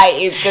not like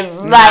it,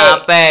 because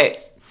like,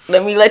 facts.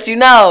 Let me let you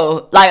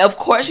know. Like, of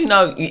course, you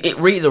know,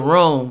 read the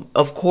room,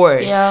 of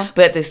course. Yeah.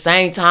 But at the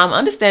same time,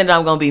 understand that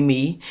I'm gonna be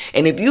me.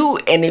 And if you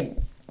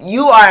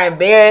are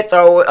embarrassed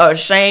or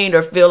ashamed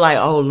or feel like,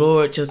 oh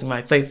Lord, Chelsea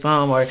might say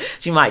something, or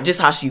she might,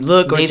 just how she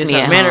look, or just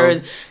her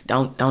manners,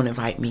 don't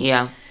invite me.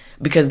 Yeah.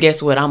 Because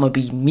guess what? I'm gonna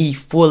be me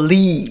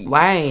fully.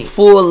 Right.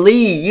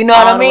 Fully. You know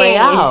what I mean?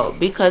 All the way out.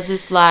 Because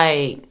it's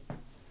like,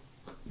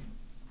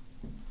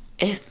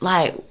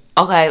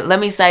 okay, let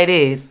me say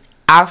this.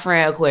 our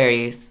friend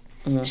Aquarius,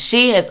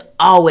 she has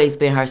always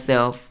been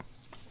herself.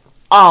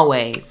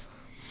 Always.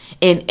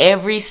 In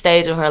every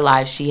stage of her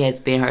life, she has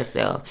been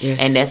herself. Yes.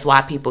 And that's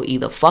why people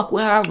either fuck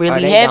with her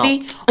really they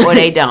heavy or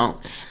they don't.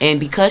 And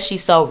because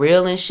she's so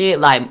real and shit,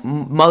 like,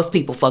 most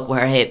people fuck with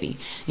her heavy.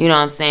 You know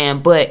what I'm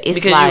saying? But it's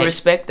because like... you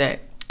respect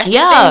that.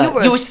 Yeah,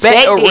 you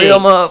respect a real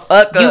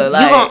motherfucker. You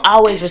gonna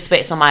always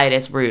respect somebody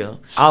that's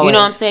real. Always. You know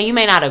what I'm saying? You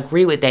may not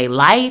agree with their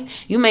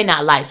life. You may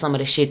not like some of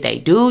the shit they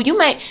do. You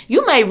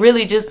may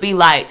really just be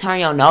like, turn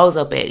your nose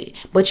up at it.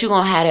 But you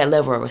gonna have that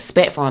level of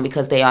respect for them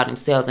because they are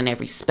themselves in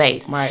every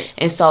space. Right.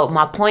 And so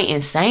my point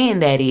in saying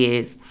that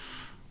is,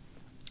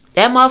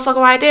 that motherfucker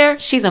right there,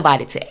 she's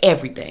invited to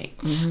everything.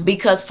 Mm-hmm.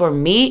 Because for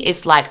me,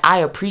 it's like, I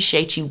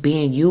appreciate you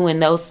being you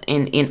in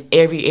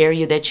every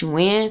area that you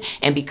in.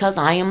 And because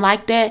I am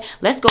like that,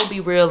 let's go be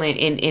real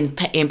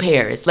in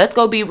Paris. Let's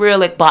go be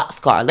real at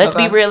Boxcar. Let's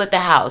be real at the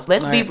house.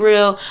 Let's be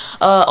real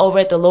over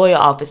at the lawyer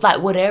office.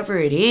 Like, whatever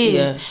it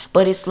is. Yeah.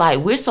 But it's like,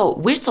 we're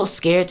so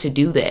scared to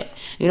do that.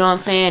 You know what I'm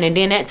saying? And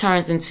then that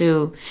turns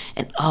into,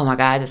 and oh my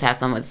God, I just have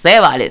so much to say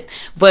about this.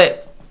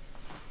 But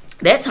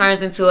that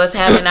turns into us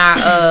having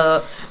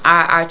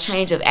our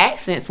change of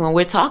accents when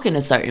we're talking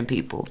to certain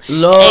people.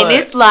 Lord. And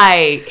it's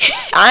like...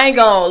 I ain't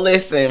gonna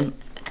listen.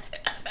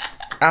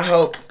 I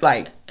hope,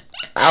 like,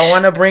 I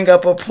want to bring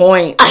up a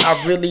point.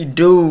 I really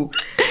do.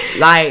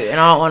 Like, and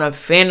I don't want to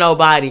offend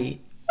nobody.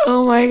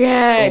 Oh my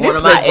God. One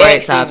of my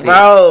exes,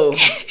 bro.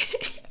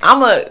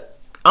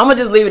 I'm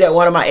just leave it at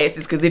one of my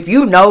exes, because if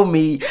you know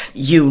me,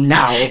 you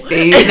know.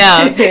 You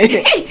know.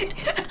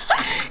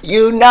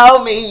 You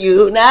know me,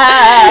 you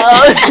know.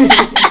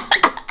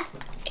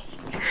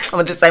 I'm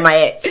gonna just say my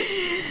ex.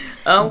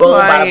 Boom,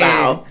 bada,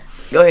 bow.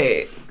 Go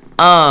ahead.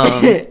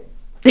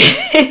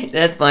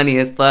 That's funny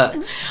as fuck.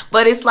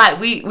 But it's like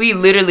we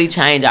literally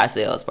change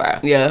ourselves, bro.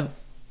 Yeah.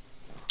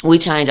 We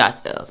change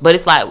ourselves. But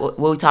it's like what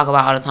we talk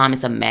about all the time,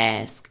 it's a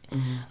mask.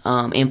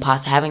 Mm-hmm.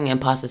 Having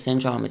imposter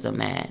syndrome is a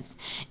mask.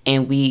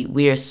 And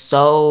we are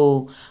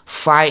so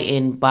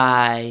frightened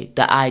by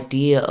the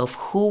idea of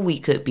who we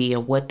could be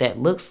and what that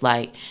looks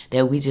like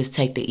that we just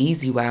take the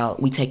easy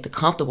route. We take the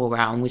comfortable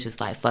route and we're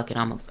just like, fuck it,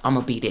 I'm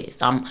gonna be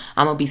this. I'm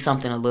gonna be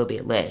something a little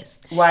bit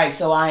less. Right,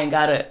 so I ain't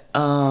gotta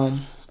I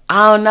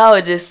don't know,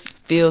 it just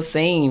feels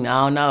seen.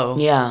 I don't know.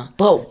 Yeah.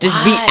 But just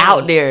why? Be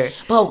out there.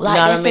 But like,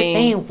 you know that's the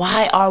thing.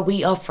 Why are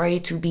we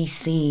afraid to be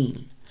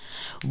seen?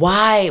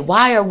 Why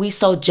are we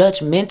so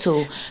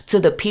judgmental to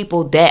the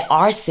people that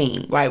are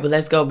seen? Right, but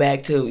let's go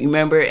back to, you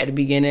remember at the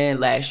beginning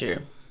last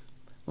year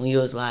when you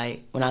was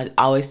like, when I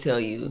always tell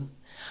you,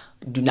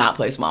 do not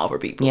play small for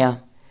people. Yeah.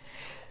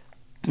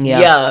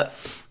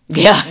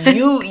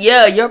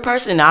 Your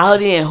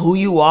personality and who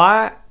you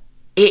are,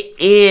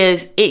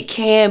 it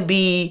can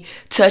be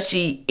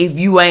touchy if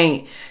you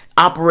ain't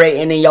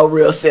operating in your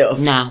real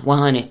self. Nah,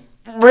 100.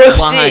 Real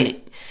 100.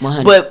 shit.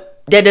 100.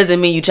 But that doesn't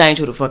mean you change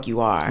who the fuck you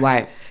are.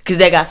 Right. Because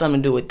that got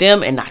something to do with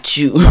them and not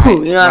you. Right.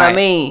 You know what I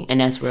mean?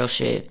 And that's real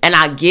shit. And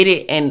I get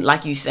it. And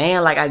like you saying,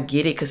 like, I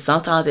get it. Because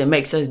sometimes it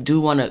makes us do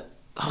want to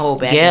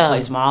hold back and play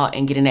small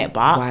and get in that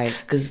box. Right.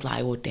 Because it's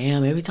like, well,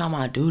 damn, every time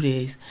I do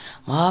this,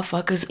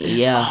 motherfuckers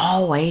is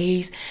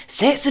always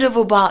sensitive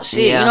about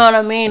shit. You know what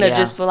I mean? Or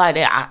just feel like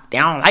they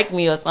don't like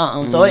me or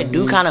something. Mm-hmm. So it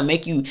do kind of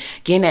make you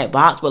get in that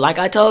box. But like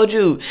I told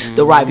you,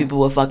 the right people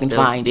will fucking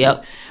find you.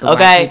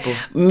 Okay?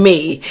 Right,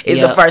 me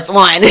is the first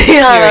one. You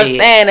know what I'm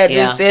saying? That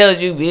just tells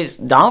you,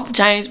 bitch, don't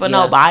change for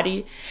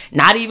nobody.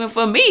 Not even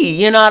for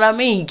me. You know what I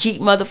mean? Keep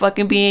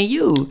motherfucking being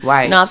you.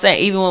 Right. You know what I'm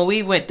saying? Even when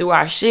we went through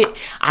our shit,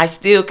 I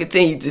still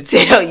continue to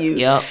tell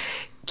you,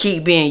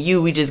 keep being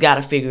you. We just got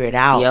to figure it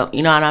out.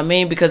 You know what I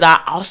mean? Because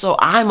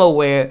I'm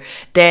aware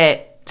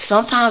that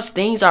sometimes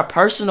things are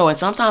personal and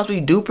sometimes we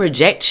do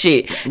project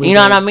shit. You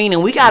know what I mean?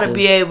 And we got to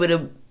be able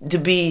to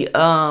be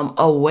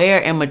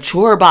aware and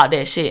mature about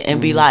that shit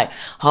and be like,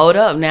 hold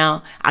up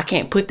now, I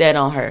can't put that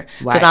on her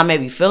because I may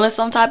be feeling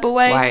some type of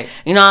way.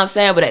 You know what I'm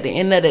saying? But at the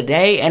end of the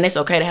day, and it's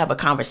okay to have a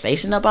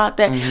conversation about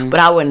that, but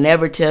I would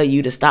never tell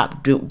you to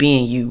stop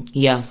being you.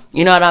 Yeah.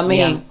 You know what I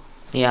mean?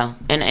 Yeah.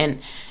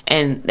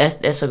 And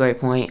that's a great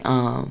point.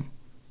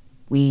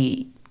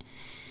 We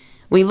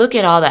look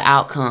at all the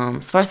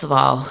outcomes. First of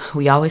all,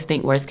 we always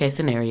think worst case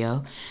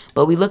scenario,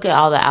 but we look at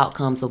all the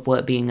outcomes of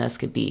what being us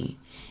could be.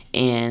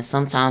 And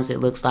sometimes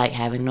it looks like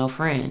having no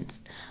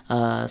friends.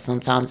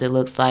 Sometimes it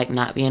looks like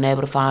not being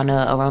able to find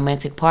a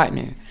romantic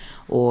partner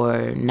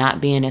or not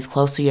being as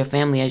close to your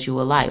family as you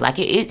would like. Like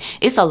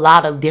it's a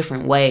lot of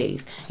different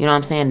ways. You know what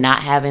I'm saying? Not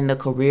having the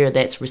career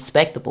that's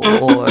respectable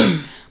or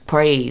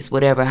praised,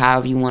 whatever,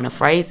 however you want to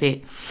phrase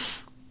it.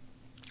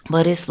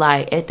 But it's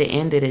like at the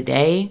end of the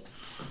day,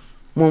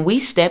 when we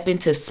step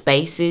into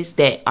spaces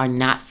that are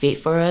not fit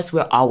for us,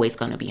 we're always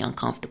going to be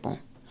uncomfortable.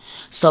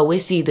 So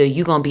it's either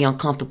you're going to be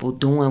uncomfortable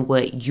doing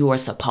what you are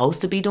supposed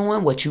to be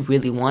doing, what you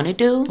really want to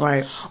do,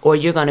 right? Or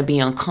you're going to be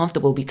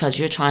uncomfortable because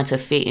you're trying to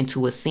fit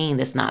into a scene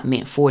that's not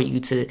meant for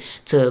you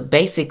to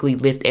basically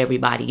lift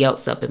everybody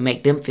else up and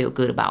make them feel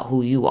good about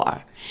who you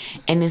are.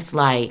 And it's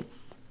like,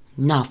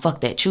 nah, fuck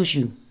that. Choose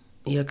you.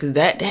 Yeah, because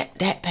that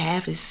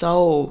path is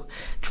so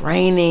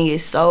draining.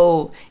 It's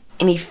so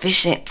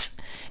inefficient.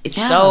 It's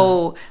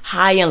so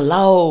high and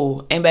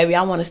low. And baby,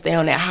 I want to stay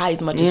on that high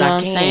as much as I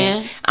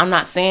can. I'm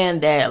not saying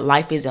that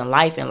life isn't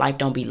life and life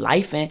don't be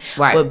lifing.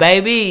 Right. But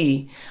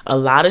baby, a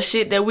lot of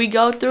shit that we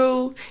go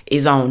through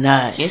is on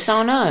us. It's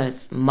on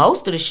us.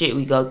 Most of the shit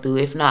we go through,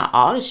 if not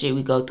all the shit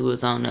we go through,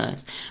 is on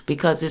us.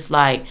 Because it's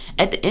like,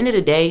 at the end of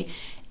the day,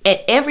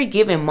 at every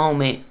given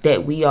moment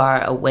that we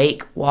are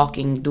awake,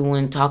 walking,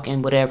 doing,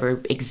 talking,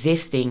 whatever,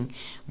 existing,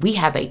 we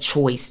have a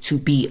choice to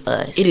be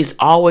us. It is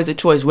always a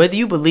choice. Whether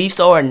you believe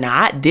so or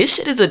not, this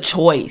shit is a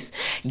choice.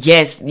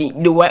 Yes,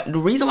 the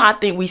reason why I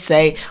think we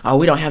say, oh,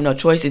 we don't have no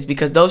choices,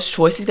 because those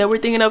choices that we're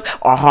thinking of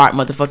are hard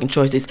motherfucking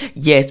choices.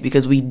 Yes,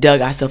 because we dug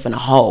ourselves in a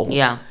hole.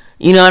 Yeah.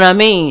 You know what I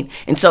mean?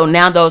 And so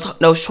now those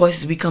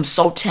choices become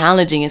so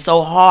challenging and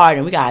so hard,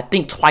 and we gotta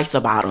think twice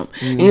about them.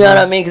 Mm-hmm. You know what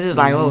I mean? Because it's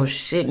like, oh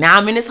shit, now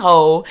I'm in this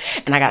hole,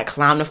 and I gotta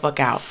climb the fuck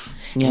out.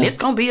 Yeah. And it's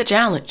gonna be a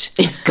challenge.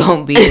 It's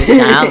gonna be a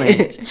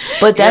challenge.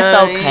 But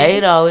that's okay,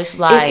 though. It's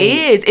like... It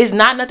is. It's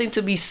not nothing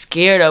to be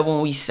scared of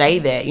when we say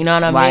that. You know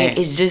what I mean?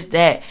 It's just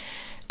that...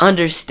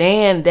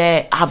 understand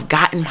that I've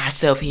gotten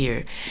myself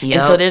here. Yep.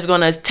 And so there's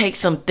gonna take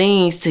some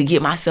things to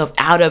get myself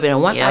out of it.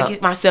 And once I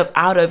get myself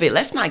out of it,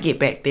 let's not get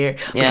back there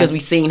because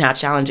we've seen how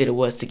challenging it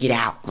was to get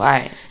out.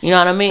 Right. You know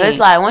what I mean? So it's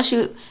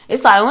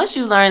like once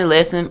you learn the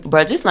lesson,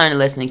 bro, just learn the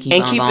lesson and keep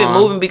it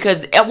moving,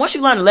 because once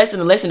you learn the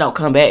lesson don't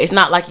come back. It's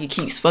not like it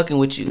keeps fucking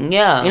with you.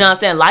 Yeah. You know what I'm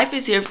saying? Life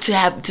is here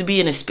to be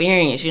an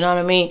experience, you know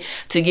what I mean?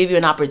 To give you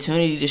an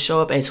opportunity to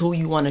show up as who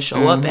you want to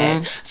show up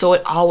as. So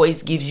it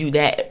always gives you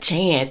that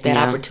chance, that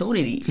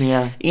opportunity.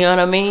 Yeah. You know what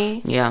I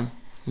mean? Yeah.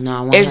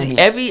 No,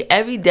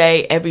 every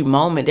day, every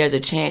moment, there's a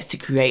chance to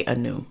create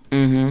anew.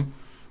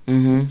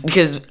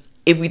 Because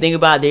if we think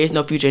about it, there's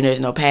no future and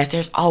there's no past,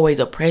 there's always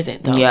a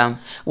present, though. Yeah.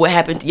 What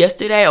happened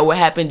yesterday or what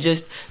happened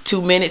just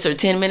 2 minutes or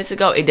 10 minutes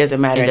ago, it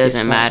doesn't matter. It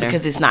doesn't matter.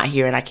 Because it's not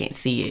here and I can't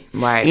see it.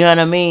 Right. You know what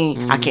I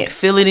mean? I can't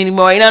feel it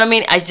anymore. You know what I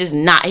mean? It's just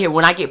not here.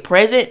 When I get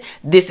present,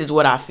 this is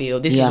what I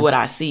feel. This is what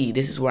I see.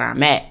 This is where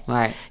I'm at.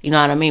 Right. You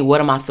know what I mean? What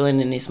am I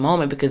feeling in this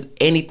moment? Because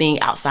anything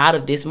outside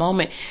of this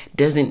moment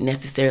doesn't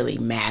necessarily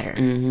matter.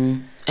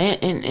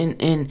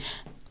 And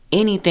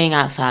anything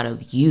outside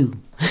of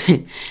you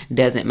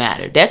doesn't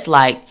matter. That's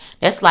like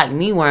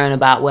me worrying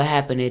about what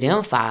happened to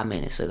them 5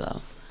 minutes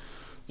ago.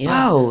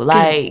 Yeah. Bro,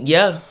 like, you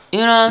know what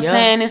I'm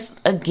saying? It's,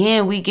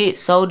 again, we get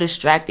so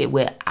distracted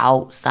with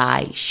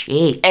outside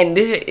shit. And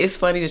it's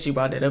funny that you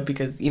brought that up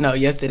because,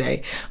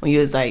 yesterday when you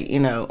was like,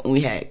 when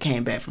we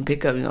came back from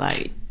pickup,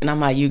 and I'm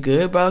like, you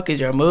good, bro? Because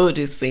your mood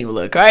just seemed a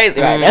little crazy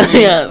right now.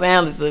 You know what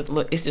I'm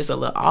saying? It's just a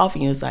little off.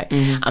 And you was like,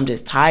 I'm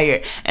just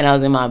tired. And I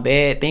was in my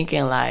bed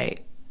thinking,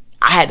 like,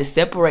 I had to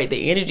separate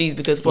the energies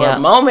because for a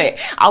moment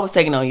I was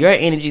taking on your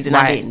energies and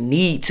I didn't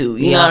need to.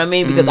 You know what I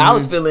mean? Because I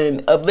was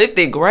feeling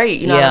uplifted,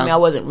 great. You know what I mean? I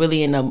wasn't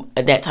really in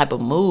that type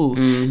of mood.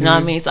 You know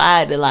what I mean? So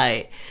I had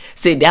to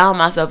sit down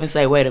myself and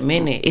say, wait a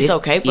minute, it's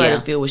okay for her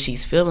to feel what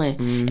she's feeling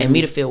and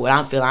me to feel what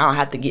I'm feeling. I don't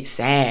have to get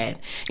sad.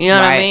 You know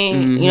what I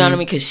mean? You know what I mean?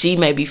 Because she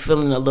may be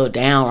feeling a little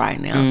down right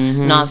now. You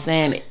know what I'm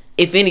saying?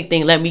 If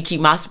anything, let me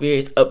keep my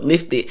spirits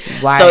uplifted,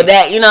 so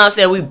that, you know what I'm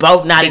saying, we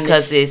both not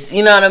because in this,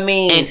 you know what I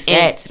mean, and,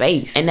 sad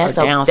space. And that's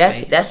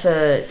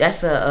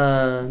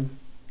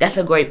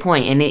a great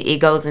point, and it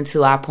goes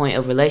into our point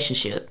of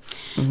relationship.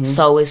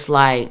 So it's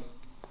like,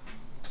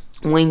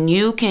 when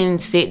you can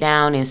sit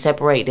down and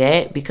separate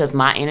that, because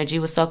my energy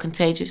was so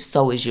contagious,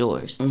 so is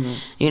yours.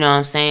 You know what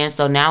I'm saying?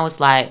 So now it's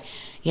like,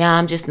 yeah,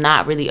 I'm just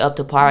not really up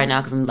to par right now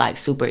because I'm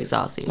super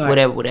exhausted,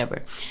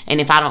 whatever.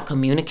 And if I don't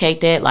communicate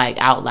that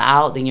out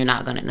loud, then you're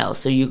not going to know.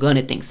 So you're going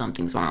to think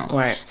something's wrong.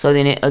 Right. So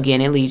then it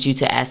leads you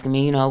to asking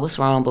me, what's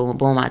wrong? Boom,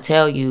 boom, I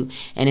tell you.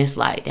 And it's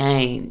like,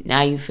 dang,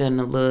 now you feeling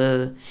a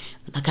little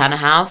kind of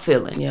how I'm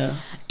feeling. Yeah.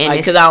 And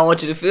because I don't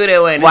want you to feel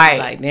that way. And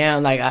right. It's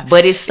damn,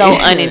 but it's so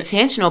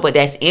unintentional, but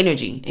that's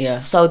energy. Yeah.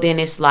 So then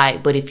it's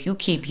like, but if you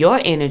keep your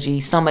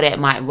energy, some of that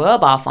might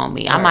rub off on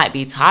me. Right. I might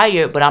be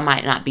tired, but I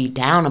might not be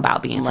down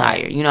about being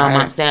tired. You know what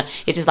I'm saying?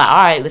 It's just like, all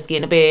right, let's get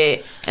in the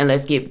bed and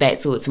let's get back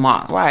to it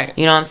tomorrow. Right.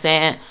 You know what I'm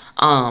saying?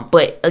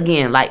 But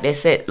again, like I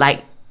said,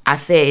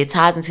 it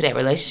ties into that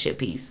relationship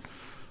piece.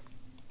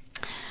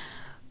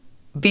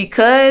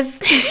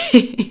 Because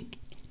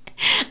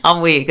I'm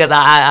weird because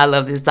I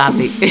love this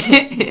topic.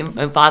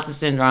 Imposter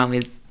syndrome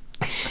is,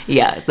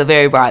 it's a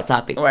very broad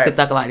topic. Right. Could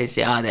talk about this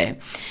shit all day.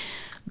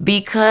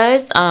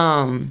 Because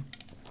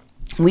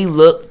we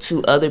look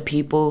to other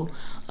people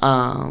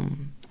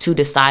to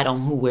decide on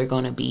who we're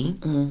going to be.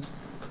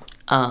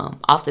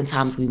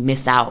 Oftentimes we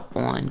miss out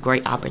on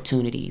great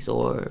opportunities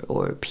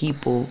or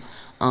people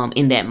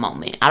in that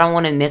moment. I don't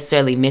want to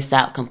necessarily miss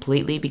out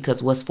completely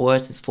because what's for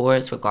us is for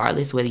us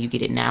regardless whether you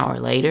get it now or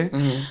later.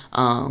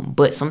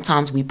 But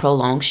sometimes we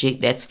prolong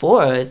shit that's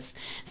for us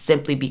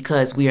simply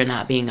because we are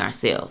not being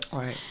ourselves.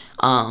 Right.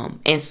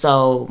 And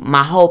so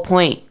my whole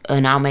point,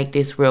 and I'll make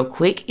this real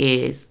quick,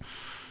 is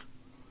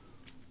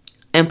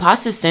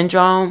imposter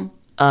syndrome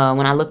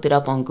when I looked it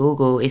up on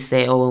Google, it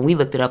said, or when we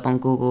looked it up on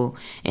Google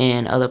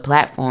and other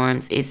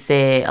platforms, it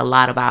said a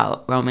lot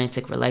about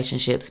romantic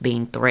relationships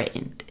being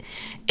threatened.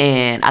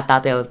 And I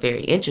thought that was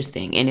very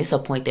interesting. And it's a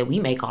point that we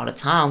make all the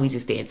time. We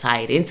just didn't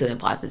tie it into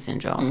imposter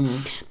syndrome.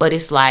 Mm-hmm. But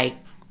it's like,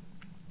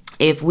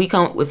 if we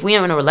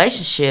are in a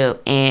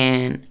relationship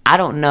and I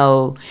don't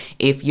know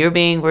if you're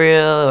being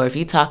real or if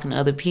you're talking to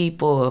other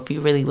people or if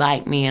you really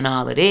like me and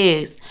all of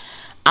this,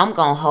 I'm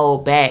going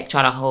to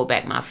try to hold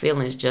back my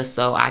feelings just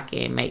so I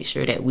can make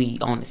sure that we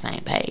on the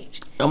same page.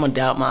 I'm going to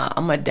doubt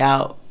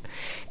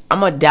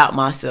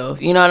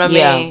myself. You know what I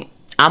mean?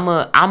 I'm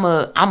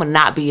a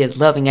not be as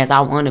loving as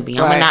I want to be.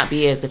 I'm going to not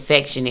be as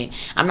affectionate.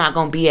 I'm not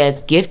going to be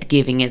as gift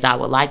giving as I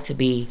would like to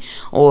be,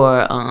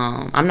 or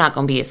I'm not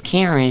going to be as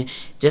caring,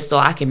 just so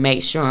I can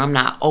make sure I'm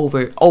not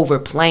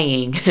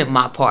overplaying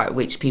my part,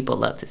 which people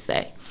love to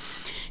say.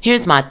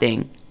 Here's my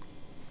thing.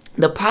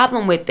 The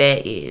problem with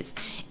that is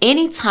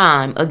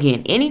anytime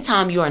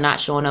you are not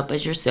showing up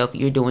as yourself,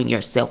 you're doing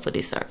yourself a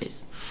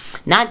disservice.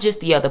 Not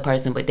just the other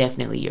person, but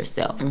definitely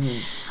yourself.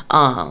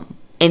 Mm-hmm.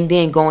 And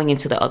then going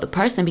into the other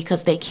person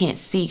because they can't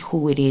see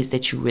who it is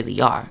that you really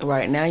are.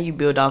 Right. Now you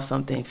build off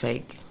something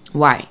fake.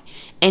 Right.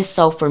 And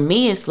so for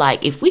me, it's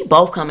like if we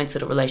both come into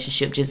the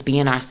relationship just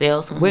being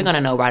ourselves, mm-hmm. we're going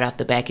to know right off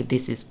the back if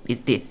this is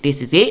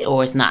it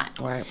or it's not.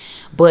 Right.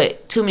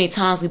 But too many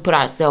times we put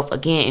ourselves,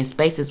 again, in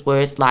spaces where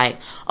it's like,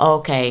 oh,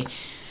 okay,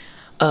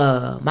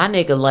 my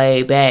nigga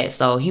laid back,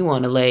 so he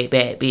want a laid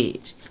back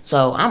bitch.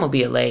 So I'm going to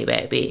be a laid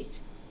back bitch.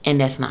 And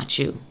that's not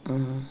you.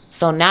 Mm-hmm.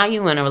 So now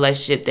you in a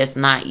relationship that's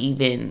not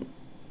even...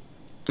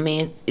 I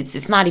mean,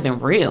 it's not even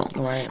real.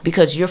 Right.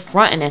 Because you're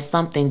fronting as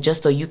something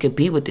just so you could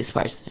be with this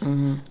person.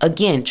 Mm-hmm.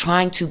 Again,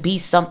 trying to be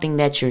something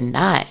that you're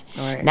not.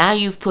 Right. Now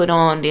you've put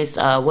on this,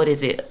 what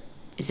is it?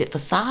 Is it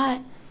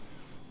facade?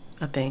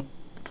 I think.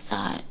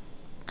 Facade.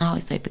 I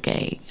always say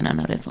facade, and I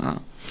know that's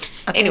wrong.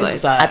 Anyway,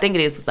 I think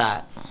it is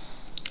facade.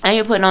 And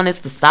you're putting on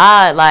this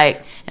facade,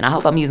 like, and I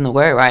hope I'm using the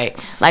word right,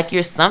 like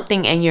you're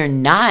something and you're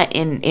not,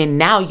 and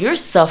now you're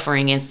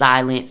suffering in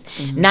silence,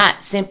 mm-hmm.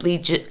 not simply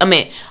just,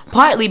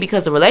 partly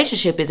because the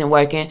relationship isn't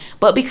working,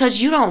 but because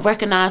you don't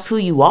recognize who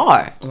you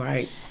are.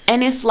 Right.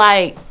 And it's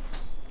like,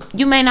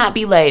 you may not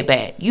be laid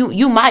back.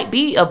 You might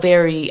be a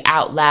very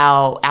out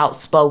loud,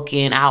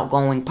 outspoken,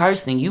 outgoing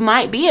person. You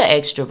might be an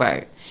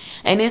extrovert.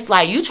 And it's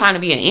like you trying to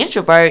be an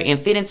introvert and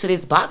fit into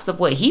this box of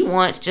what he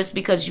wants just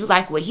because you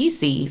like what he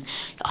sees.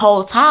 The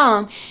whole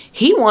time,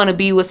 he want to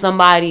be with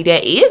somebody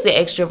that is an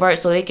extrovert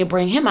so they can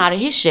bring him out of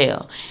his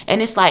shell.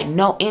 And it's like,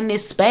 no, in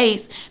this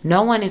space,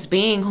 no one is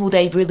being who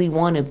they really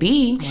want to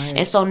be. Right.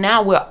 And so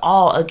now we're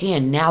all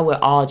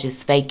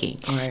just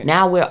faking. Right.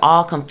 Now we're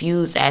all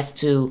confused as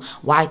to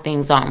why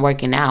things aren't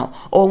working out.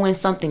 Or when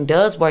something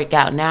does work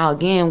out, now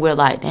again, we're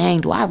like,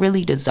 dang, do I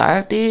really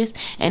deserve this?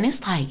 And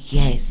it's like,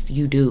 yes,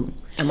 you do.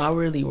 Am I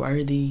really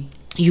worthy?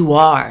 You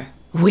are.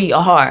 We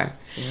are.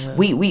 Yeah.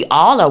 We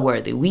all are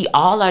worthy. We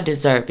all are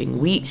deserving.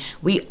 We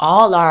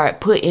all are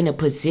put in a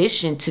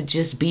position to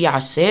just be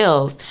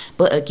ourselves.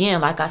 But again,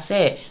 like I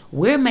said,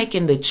 we're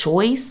making the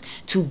choice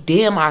to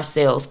dim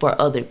ourselves for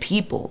other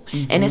people.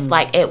 Mm-hmm. And it's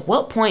like, at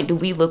what point do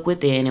we look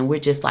within and we're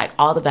just like,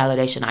 all the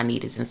validation I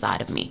need is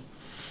inside of me?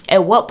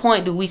 At what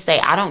point do we say,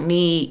 I don't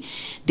need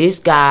this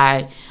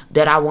guy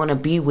that I want to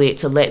be with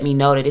to let me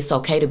know that it's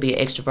okay to be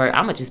an extrovert?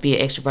 I'm going to just be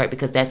an extrovert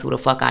because that's who the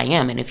fuck I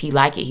am. And if he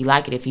like it, he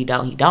like it. If he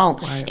don't, he don't.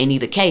 Right. In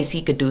either case,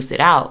 he could deuce it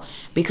out.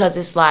 Because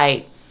it's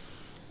like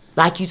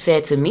you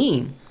said to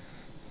me,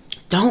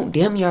 don't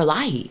dim your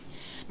light.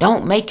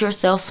 Don't make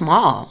yourself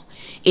small.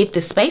 If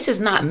the space is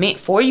not meant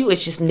for you,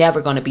 it's just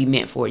never going to be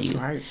meant for you.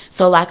 Right.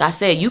 So like I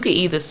said, you could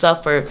either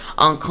suffer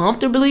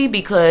uncomfortably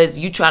because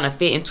you're trying to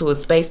fit into a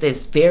space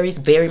that's very,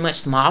 very much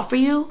small for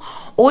you,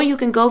 or you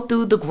can go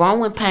through the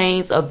growing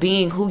pains of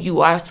being who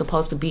you are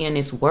supposed to be in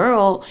this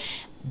world.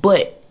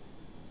 But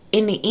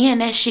in the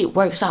end, that shit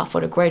works out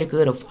for the greater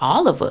good of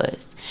all of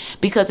us.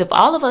 Because if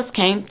all of us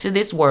came to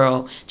this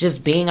world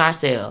just being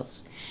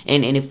ourselves,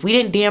 and if we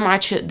didn't dim our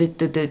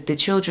the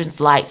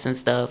children's lights and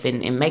stuff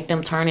and make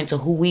them turn into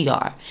who we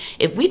are,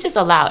 if we just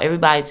allow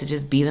everybody to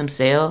just be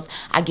themselves,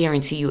 I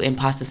guarantee you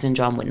imposter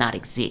syndrome would not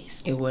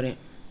exist. It wouldn't.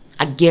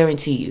 I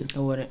guarantee you. It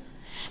wouldn't.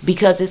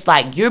 Because it's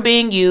like, you're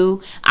being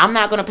you. I'm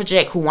not going to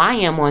project who I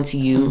am onto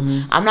you.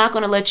 Mm-hmm. I'm not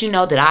going to let you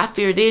know that I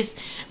fear this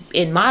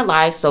in my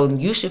life, so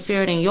you should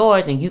fear it in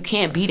yours, and you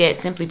can't be that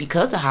simply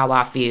because of how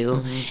I feel.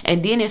 Mm-hmm.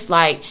 And then it's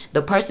like,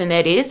 the person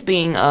that is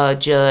being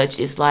judged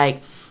is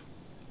like,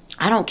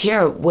 I don't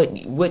care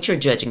what you're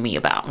judging me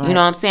about. Right. You know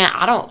what I'm saying?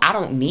 I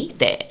don't need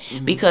that.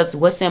 Mm-hmm. Because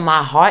what's in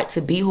my heart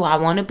to be who I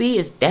want to be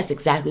that's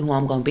exactly who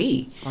I'm going to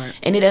be. Right.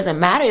 And it doesn't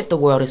matter if the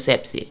world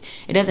accepts it.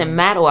 It doesn't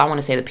matter, I want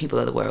to say the people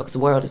of the world, because the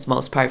world is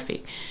most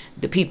perfect.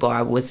 The people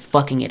are what's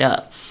fucking it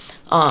up.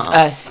 It's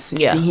us.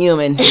 It's the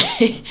humans.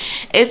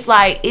 It's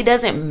like, it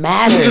doesn't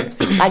matter.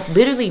 Like,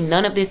 literally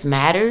none of this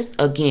matters,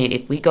 again,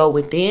 if we go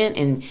within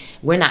and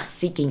we're not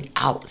seeking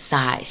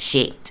outside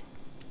shit.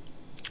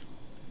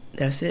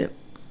 That's it.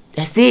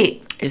 That's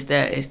it. It's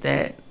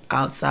that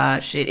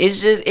outside shit.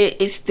 It's just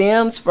it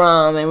stems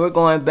from, and we're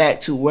going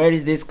back to where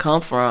does this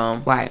come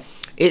from? Right.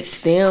 It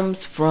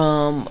stems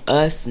from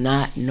us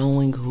not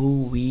knowing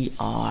who we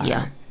are.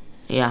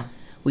 Yeah.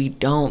 We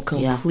don't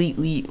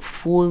completely,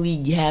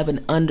 fully have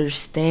an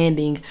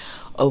understanding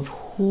of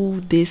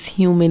who this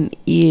human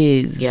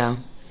is. Yeah.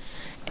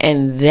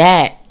 And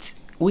that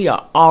we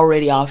are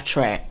already off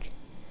track.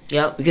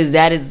 Yep. Because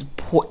that is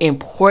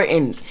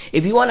important.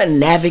 If you want to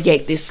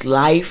navigate this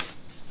life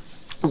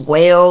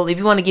well, if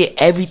you want to get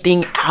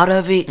everything out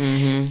of it,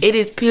 it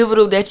is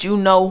pivotal that you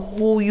know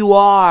who you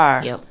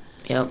are.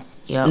 Yep.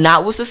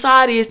 Not what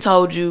society has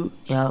told you.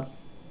 Yep.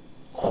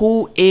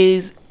 Who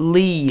is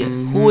Lee?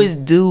 Who is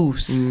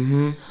Deuce?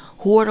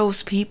 Who are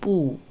those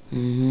people?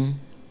 And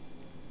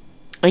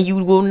you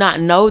will not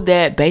know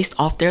that based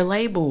off their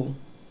label.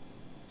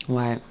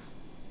 Right.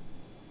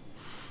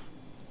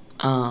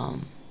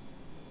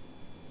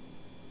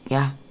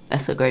 Yeah,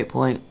 that's a great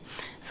point.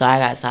 So I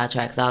got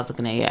sidetracked because I was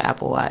looking at your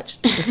Apple Watch.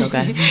 It's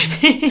okay.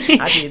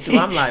 I did too.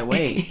 I'm like,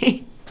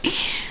 wait.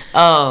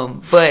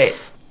 But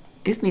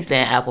it's me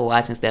saying Apple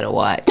Watch instead of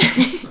watch.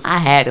 I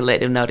had to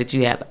let them know that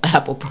you have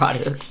Apple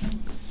products.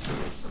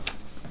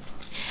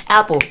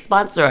 Apple,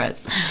 sponsor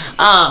us.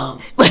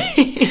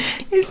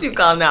 You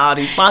calling out all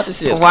these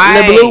sponsorships.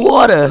 Right. Le Blue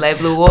Water. Le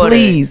Blue Water.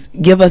 Please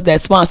give us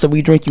that sponsor.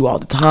 We drink you all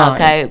the time.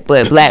 Okay,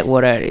 but black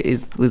water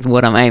is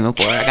what I'm aiming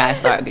for. I gotta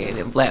start getting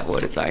them black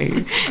waters right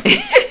here.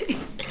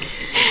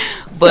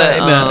 But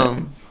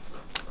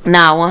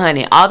nah,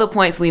 100. All the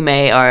points we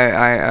made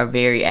are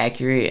very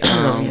accurate.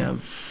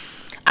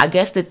 I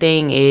guess the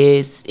thing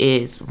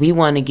is we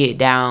want to get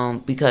down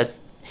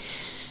because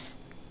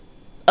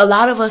a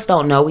lot of us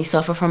don't know we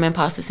suffer from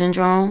imposter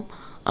syndrome.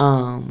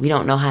 We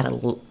don't know how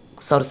to,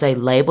 so to say,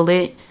 label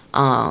it.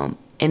 And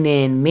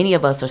then many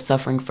of us are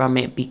suffering from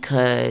it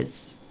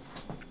because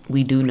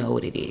we do know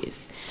what it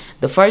is.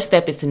 The first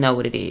step is to know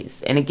what it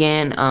is. And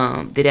again,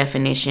 the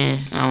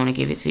definition, I want to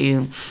give it to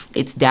you.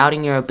 It's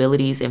doubting your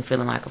abilities and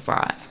feeling like a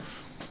fraud.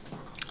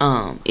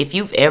 If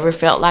you've ever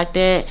felt like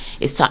that,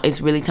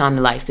 it's really time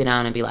to like sit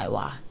down and be like,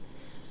 why?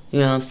 You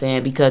know what I'm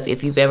saying? Because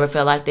if you've ever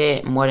felt like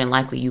that, more than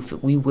likely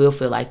we will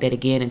feel like that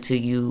again until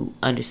you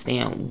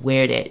understand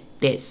where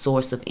that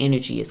source of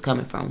energy is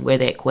coming from, where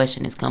that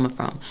question is coming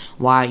from.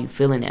 Why are you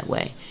feeling that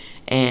way?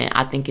 And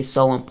I think it's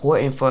so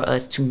important for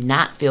us to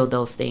not feel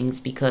those things,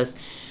 because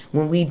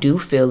when we do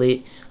feel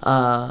it,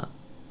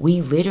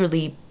 we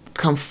literally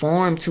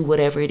conform to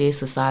whatever it is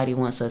society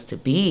wants us to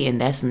be, and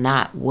that's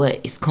not what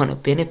is going to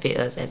benefit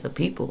us as a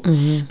people.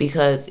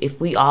 Because if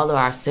we all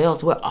are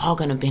ourselves, we're all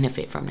going to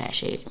benefit from that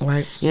shit.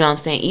 Right. You know what I'm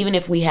saying? Even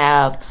if we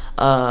have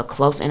a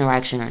close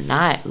interaction or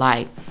not,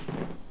 like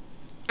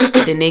the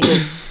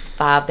niggas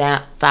five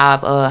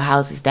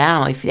houses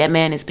down, if that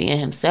man is being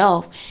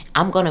himself,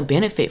 I'm going to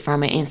benefit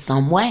from it in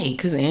some way.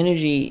 Because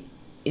energy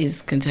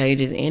is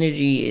contagious.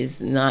 Energy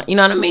is not, you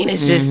know what I mean?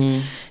 It's just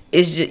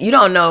you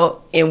don't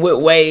know in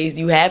what ways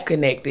you have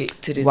connected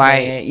to this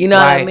man. You know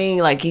what I mean?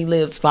 Like, he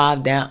lives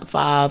five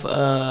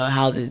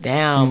houses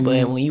down,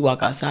 but when you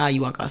walk outside,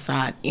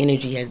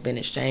 energy has been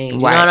exchanged.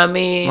 You know what I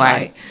mean?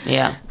 Right.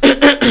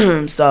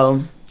 Like,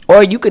 so,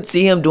 or you could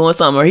see him doing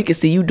something, or he could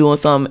see you doing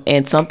something,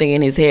 and something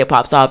in his head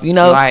pops off, you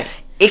know? Right.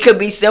 It could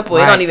be simple.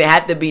 It don't even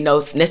have to be no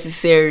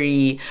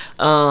necessary,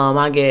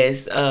 I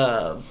guess,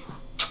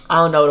 I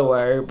don't know the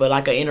word, but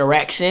like an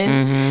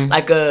interaction,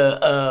 like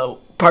a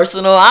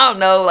personal, I don't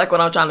know, like what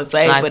I'm trying to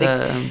say, like, but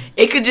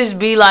it could just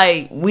be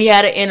like we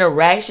had an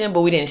interaction, but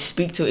we didn't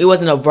speak to it. It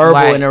wasn't a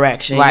verbal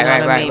interaction. You know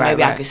what I mean?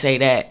 Maybe I could say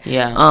that.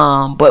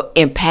 Yeah. But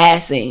in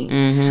passing,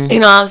 you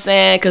know what I'm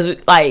saying?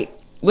 Because like,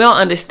 we don't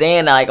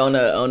understand that, like, on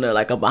the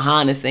like a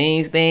behind the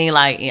scenes thing,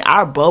 like,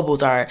 our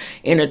bubbles are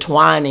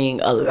intertwining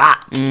a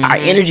lot. Our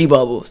energy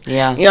bubbles.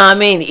 Yeah. You know what I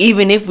mean?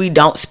 Even if we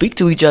don't speak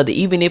to each other,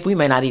 even if we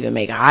may not even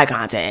make eye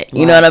contact.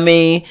 You know what I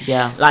mean?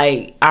 Yeah.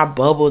 Like, our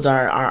bubbles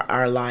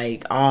are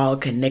like all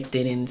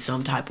connected in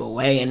some type of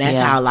way, and that's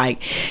how,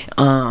 like,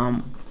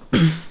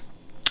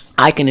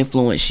 I can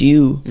influence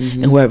you,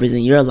 and whoever's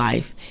in your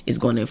life is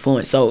going to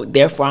influence. So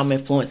therefore, I'm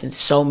influencing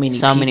so many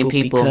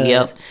people.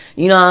 Because,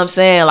 you know what I'm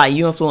saying? Like,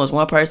 you influence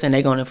one person,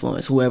 they going to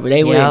influence whoever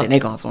they with, and they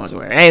going to influence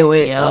whoever they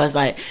with. So it's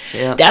like,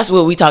 that's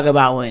what we talk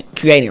about when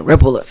creating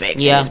ripple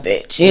effects in this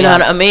bitch. You know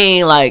what I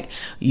mean? Like,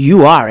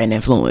 you are an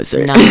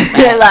influencer. No,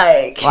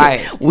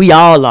 like, we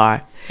all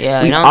are.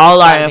 Yeah, we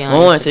all are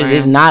influencers.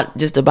 It's not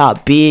just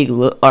about big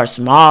or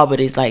small,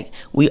 but it's like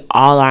we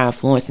all are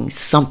influencing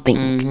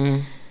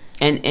something.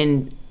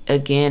 And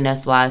again,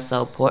 that's why it's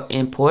so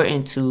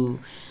important to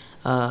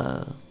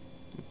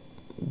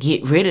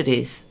get rid of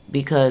this,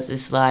 because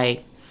it's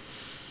like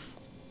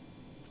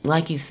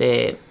you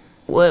said,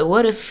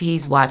 what if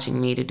he's watching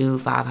me to do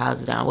 5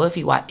 houses down? What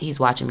if he's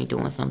watching me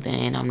doing something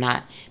and I'm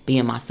not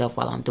being myself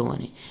while I'm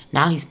doing it?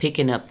 Now he's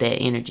picking up that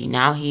energy.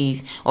 Now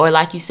or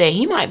like you said,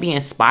 he might be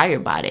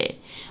inspired by that,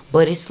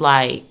 but it's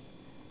like,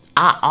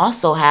 I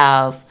also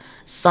have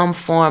some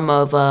form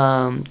of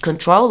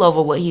control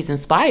over what he's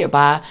inspired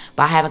by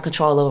having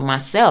control over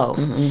myself.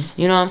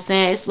 You know what I'm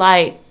saying? It's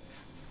like,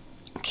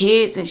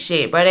 kids and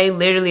shit, bro, they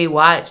literally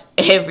watch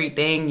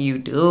everything you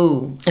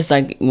do. It's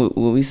like what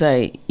we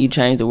say, you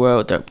change the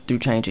world through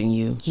changing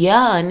you.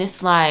 Yeah, and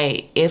it's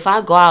like, if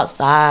I go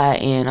outside,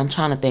 and I'm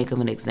trying to think of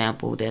an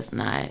example that's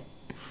not,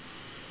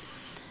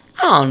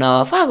 I don't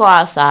know, if I go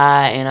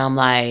outside and I'm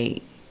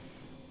like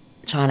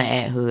trying to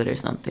act hood or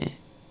something,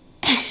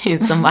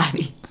 and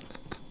somebody,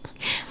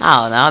 I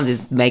don't know, I'm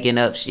just making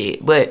up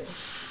shit, but,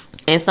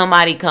 and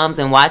somebody comes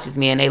and watches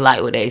me and they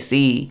like what they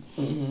see,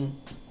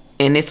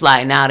 and it's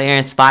like now they're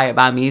inspired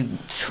by me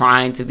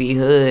trying to be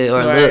hood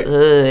or look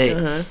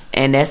hood,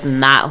 and that's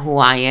not who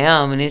I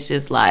am, and it's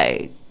just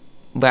like,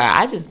 bro,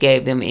 I just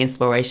gave them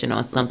inspiration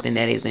on something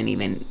that isn't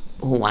even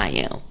who I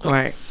am.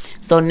 Right.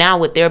 So now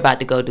what they're about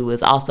to go do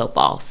is also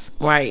false.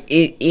 Right.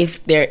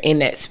 If they're in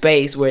that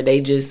space where they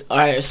just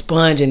are a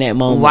sponge in that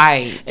moment.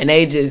 Right. And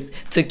they just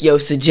took your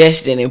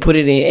suggestion and put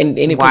it in.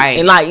 And Right.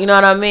 And like, you know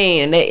what I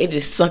mean? And it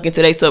just sunk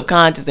into their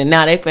subconscious and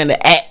now they finna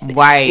act.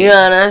 Right. You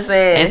know what I'm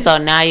saying? And so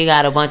now you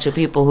got a bunch of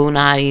people who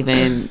not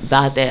even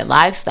about that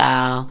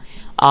lifestyle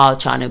all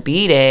trying to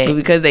be that. But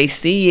because they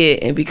see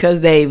it and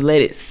because they've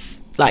let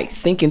it like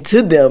sink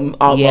into them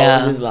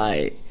almost, it's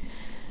like,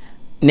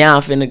 now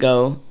I'm finna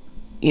go.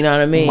 You know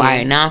what I mean?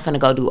 Right. Now I'm finna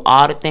go do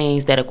all the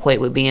things that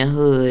equate with being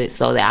hood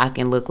so that I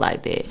can look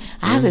like that.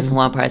 I have this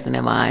one person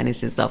in mind.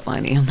 It's just so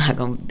funny. I'm not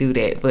gonna do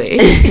that, but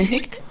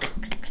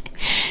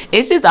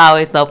it's just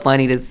always so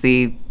funny to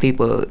see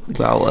people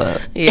grow up.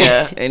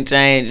 Yeah, and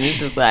change. And it's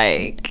just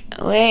like,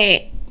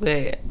 wait,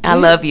 but I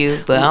love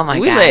you, but oh my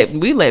gosh.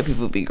 We let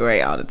people be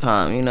great all the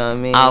time. You know what I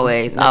mean?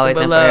 Always Nothing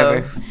but and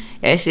love. forever.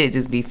 That shit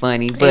just be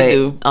funny.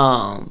 do.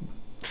 But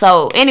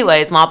so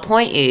anyways, my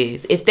point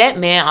is, if that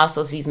man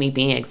also sees me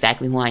being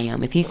exactly who I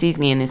am, if he sees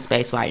me in this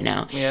space right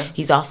now,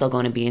 he's also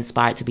going to be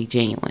inspired to be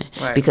genuine,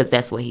 because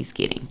that's what he's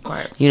getting.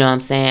 Right. You know what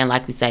I'm saying?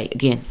 Like we say,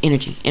 again,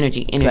 energy.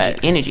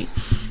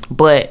 Facts.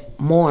 But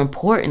more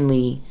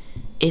importantly,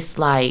 it's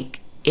like,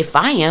 if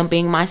I am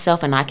being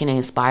myself and I can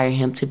inspire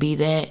him to be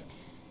that,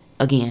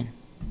 again,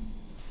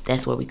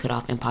 that's where we cut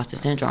off imposter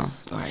syndrome.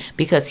 Right.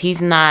 Because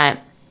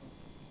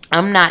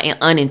I'm not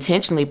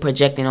unintentionally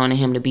projecting on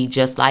him to be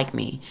just like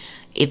me.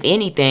 If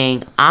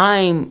anything,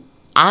 I'm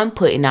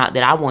putting out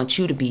that I want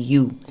you to be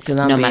you,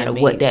 no matter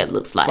what that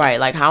looks like.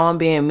 Right, like how I'm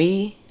being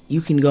me, you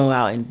can go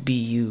out and be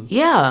you.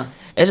 Yeah.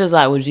 It's just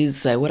like what Jesus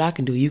said, what I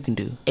can do, you can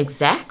do.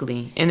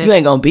 Exactly. And you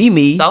ain't gonna be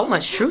me. So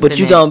much truth but in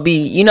you that. Gonna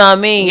be, you know what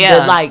I mean?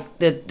 Yeah.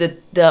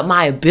 The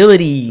my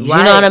abilities. Right.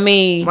 You know what I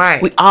mean? Right.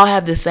 We all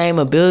have the same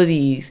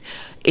abilities.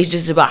 It's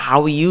just about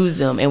how we use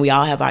them, and we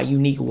all have our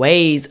unique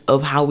ways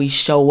of how we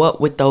show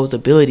up with those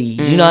abilities.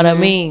 You know what I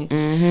mean?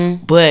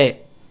 Mm-hmm. But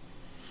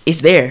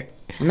it's there.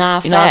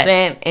 Nah, you know what I'm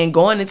saying? And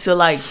going into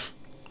like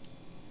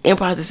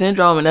imposter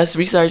syndrome and us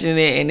researching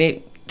it and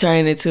it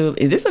turning into,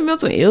 is this a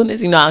mental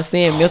illness? You know, I'm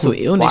saying mental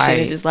illness shit.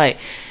 It's just like,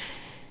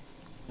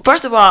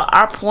 first of all,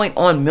 our point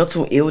on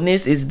mental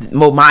illness is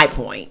my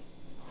point.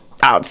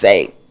 I would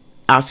say,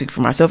 I'll speak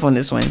for myself on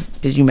this one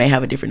because you may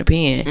have a different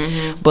opinion.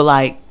 Mm-hmm. But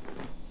like,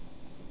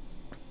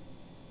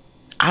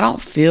 I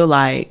don't feel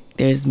like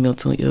there's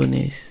mental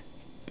illness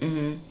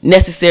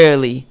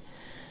necessarily.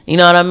 You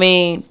know what I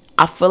mean?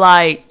 I feel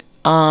like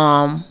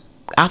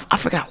I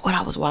forgot what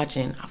I was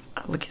watching.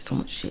 I look at so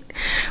much shit.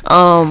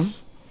 And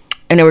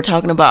they were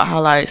talking about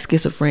how like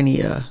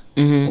schizophrenia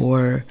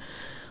or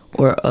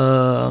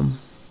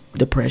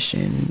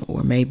depression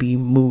or maybe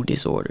mood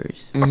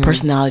disorders or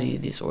personality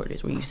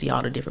disorders, where you see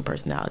all the different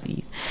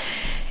personalities.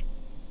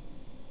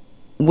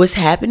 What's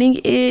happening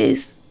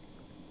is,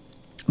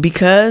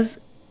 because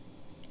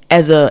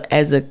as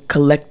a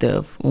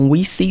collective, when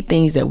we see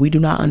things that we do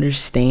not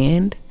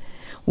understand,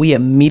 we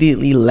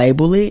immediately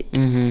label it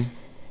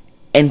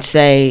and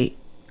say,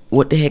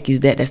 what the heck is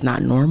that? That's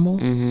not normal.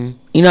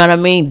 You know what I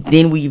mean?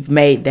 Then we've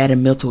made that a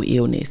mental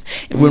illness.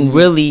 When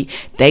really,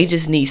 they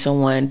just need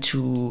someone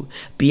to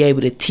be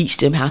able to teach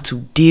them how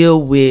to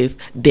deal with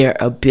their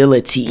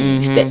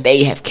abilities that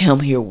they have come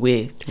here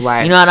with.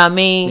 Right. You know what I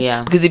mean?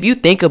 Yeah. Because if you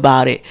think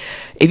about it,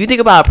 if you think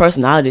about a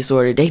personality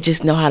disorder, they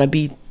just know how to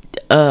be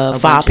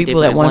 5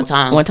 people at one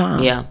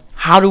time. Yeah.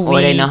 How do we?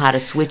 Or they know how to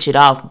switch it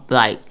off,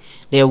 like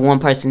they're one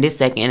person this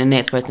second and the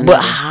next person.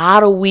 But how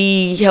do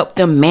we help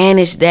them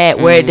manage that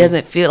where it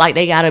doesn't feel like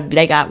we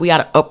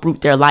gotta uproot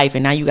their life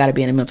and now you gotta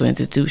be in a mental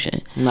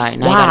institution? Right.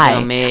 Now Why? you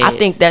gotta be on meds. I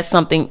think that's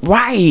something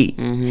right.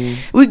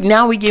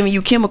 We giving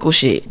you chemical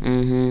shit.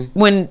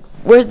 When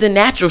where's the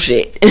natural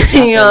shit?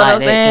 You know what I'm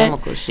saying?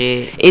 Chemical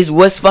shit is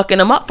what's fucking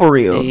them up for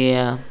real.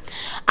 Yeah,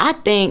 I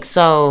think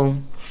so.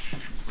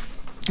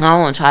 I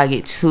don't want to try to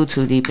get too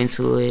deep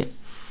into it,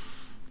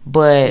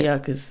 but yeah,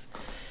 because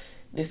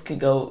this could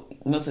go.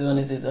 Mental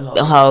illness is a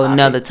whole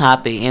nother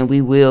topic, and we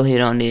will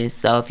hit on this.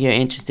 So if you're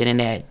interested in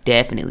that,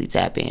 definitely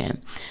tap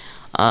in.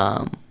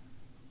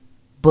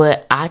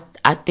 But I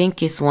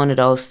think it's one of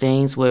those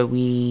things where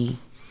we,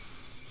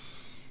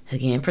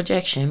 again,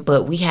 projection,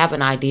 but we have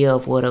an idea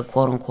of what a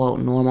quote-unquote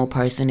normal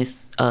person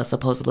is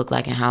supposed to look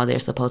like and how they're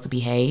supposed to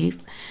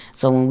behave.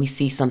 So when we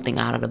see something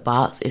out of the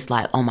box, it's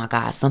like, oh my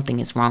God, something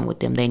is wrong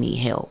with them. They need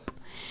help.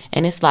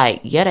 And it's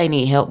like, yeah, they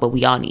need help, but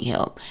we all need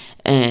help.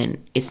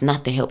 And it's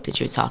not the help that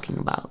you're talking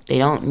about. They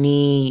don't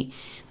need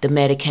the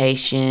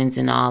medications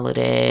and all of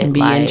that. And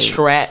being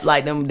strapped,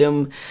 like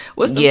them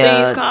what's the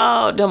things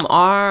called? Them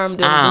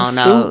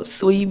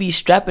suits where you be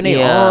strapping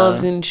their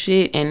arms and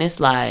shit. And it's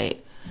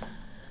like,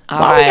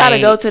 why we gotta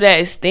go to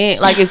that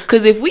extent? Like,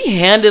 because if we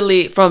handle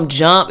it from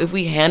jump, if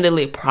we handle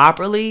it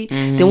properly,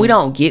 then we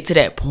don't get to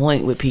that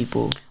point with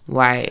people.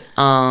 Right.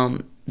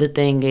 The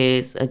thing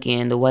is,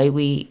 again, the way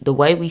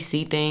we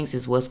see things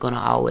is what's gonna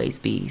always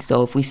be.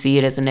 So if we see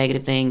it as a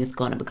negative thing, it's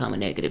gonna become a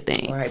negative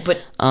thing. Right.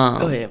 But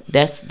go ahead.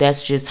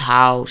 That's just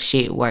how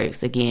shit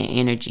works. Again,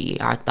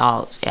 energy, our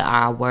thoughts,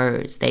 our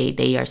words,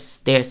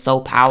 they're so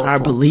powerful. Our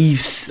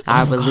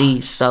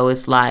beliefs. So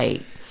it's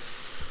like,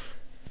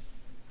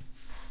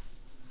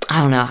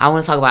 I don't know. I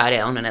want to talk about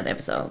that on another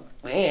episode.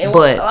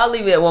 But I'll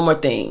leave it at one more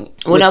thing.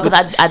 Well, no,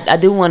 because I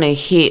do want to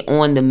hit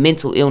on the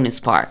mental illness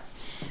part.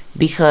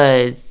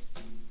 Because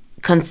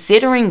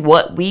considering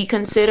what we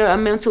consider a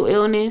mental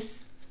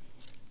illness,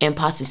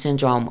 imposter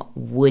syndrome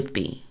would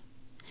be.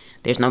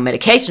 There's no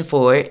medication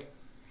for it.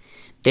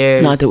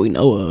 Not that we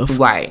know of.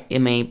 Right. I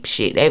mean,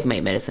 shit, they've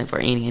made medicine for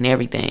any and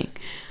everything.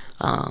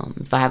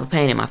 If I have a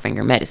pain in my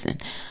finger, medicine.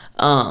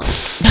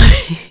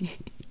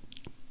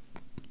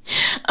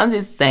 I'm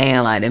just saying,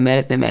 like, the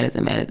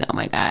medicine. Oh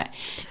my God.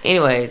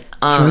 Anyways,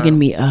 drugging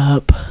me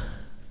up.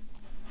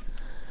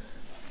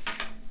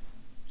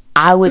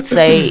 I would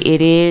say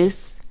it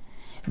is,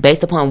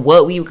 based upon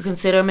what we would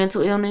consider a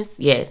mental illness.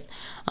 Yes,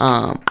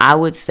 I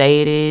would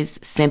say it is,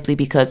 simply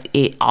because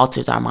it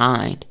alters our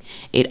mind.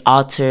 It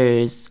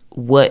alters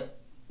what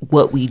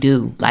we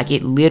do. Like,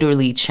 it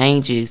literally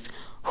changes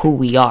who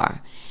we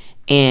are.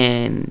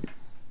 And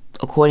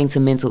according to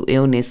mental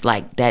illness,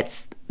 like,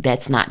 that's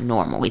not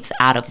normal. It's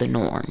out of the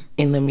norm.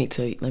 And let me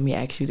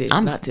ask you this.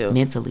 I'm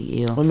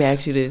mentally ill. Let me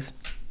ask you this.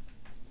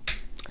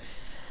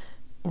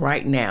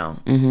 Right now,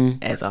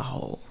 as a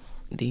whole,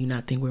 do you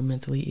not think we're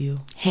mentally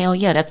ill? Hell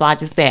yeah. That's why I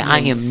just said I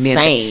am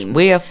insane.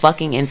 We're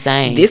fucking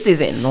insane. This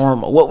isn't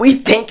normal. What we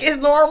think is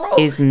normal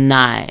is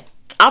not.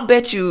 I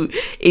bet you,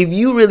 if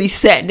you really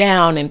sat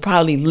down and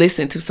probably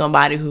listened to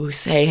somebody who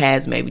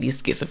has maybe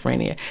this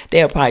schizophrenia,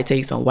 they'll probably tell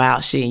you some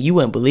wild shit and you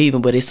wouldn't believe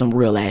them, but it's some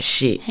real ass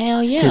shit.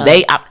 Hell yeah.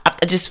 Because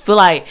I just feel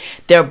like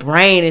their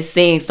brain is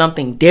seeing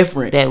something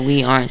different that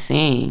we aren't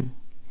seeing.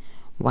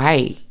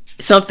 Right.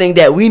 Something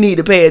that we need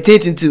to pay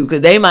attention to,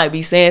 because they might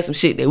be saying some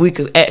shit that we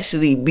could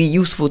actually be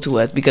useful to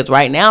us. Because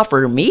right now,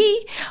 for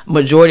me,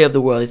 majority of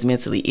the world is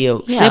mentally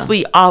ill,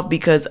 simply off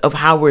because of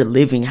how we're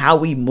living, how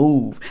we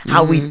move,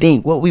 how we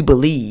think, what we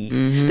believe,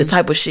 the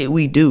type of shit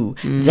we do.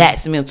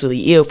 That's mentally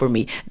ill for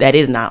me. That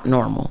is not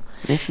normal.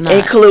 It's not,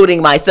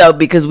 including myself,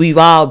 because we've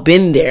all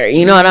been there.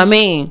 You know what I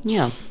mean?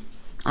 Yeah,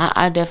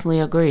 I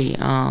definitely agree.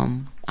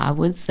 I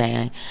would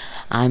say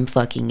I'm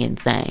fucking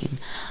insane.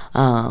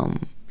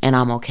 And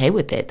I'm okay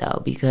with that,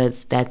 though,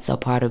 because that's a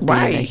part of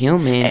being a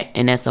human,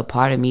 and that's a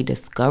part of me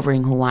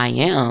discovering who I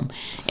am.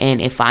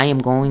 And if I am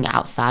going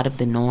outside of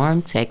the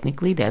norm,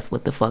 technically, that's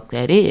what the fuck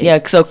that is.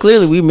 Yeah, so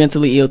clearly we're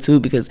mentally ill, too,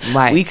 because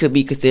we could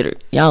be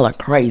considered, y'all are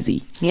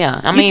crazy.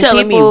 Yeah, I mean, you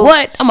telling me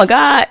what? Oh, my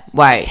God.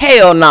 Right.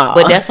 Hell no.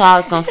 But that's all I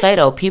was going to say,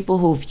 though. People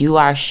who view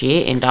our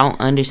shit and don't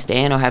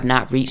understand or have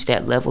not reached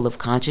that level of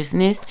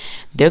consciousness,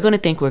 they're going to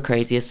think we're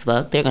crazy as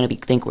fuck. They're going to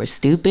think we're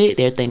stupid.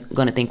 They're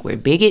going to think we're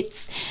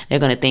bigots. They're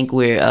going to think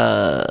we're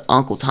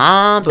Uncle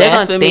Tom. They're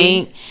going to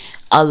think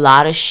a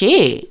lot of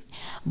shit.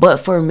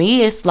 But for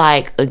me, it's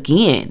like,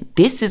 again,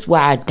 this is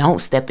where I don't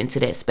step into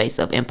that space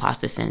of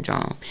imposter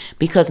syndrome.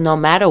 Because no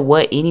matter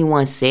what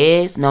anyone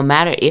says, no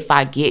matter if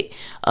I get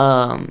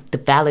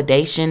the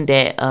validation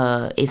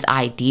that is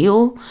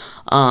ideal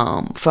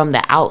from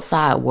the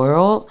outside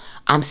world,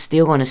 I'm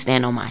still going to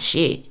stand on my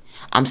shit.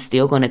 I'm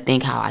still going to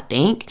think how I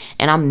think,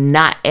 and I'm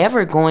not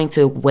ever going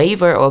to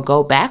waver or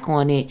go back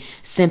on it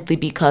simply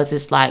because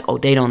it's like, oh,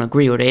 they don't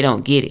agree or they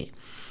don't get it.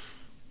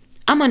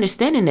 I'm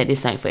understanding that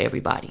this ain't for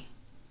everybody,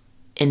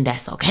 and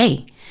that's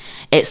okay.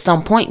 At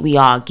some point, we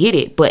all get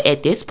it, but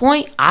at this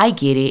point, I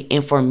get it,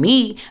 and for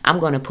me,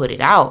 I'm going to put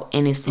it out,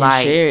 and it's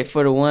like, share it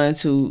for the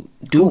ones who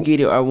do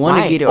get it or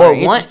want to get it or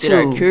interested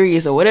or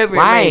curious or whatever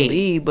it may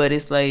be, but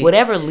it's like,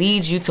 whatever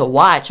leads you to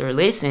watch or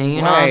listen,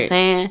 you know what I'm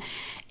saying?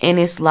 And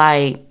it's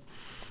like,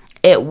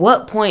 at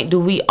what point do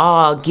we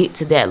all get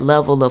to that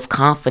level of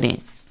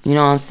confidence? You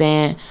know what I'm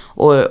saying?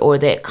 Or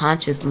that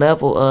conscious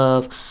level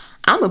of,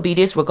 I'm going to be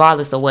this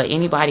regardless of what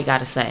anybody got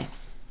to say.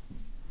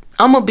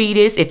 I'm going to be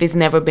this if it's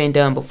never been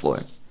done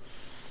before.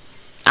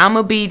 I'm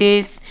going to be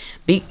this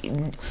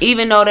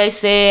even though they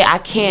said I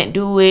can't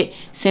do it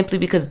simply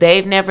because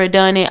they've never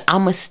done it.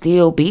 I'm going to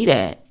still be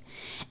that.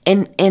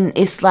 And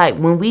it's like,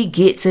 when we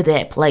get to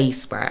that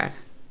place, bro.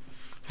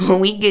 When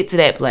we get to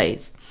that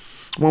place,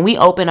 when we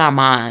open our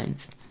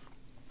minds,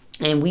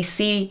 and we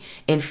see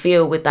and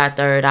feel with our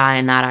third eye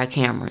and not our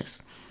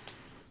cameras,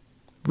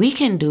 we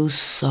can do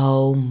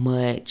so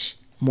much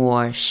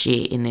more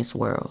shit in this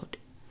world.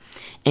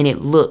 And it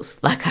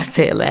looks, like I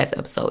said last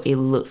episode, it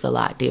looks a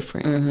lot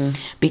different.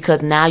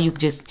 Because now you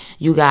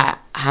got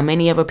how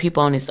many other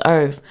people on this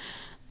earth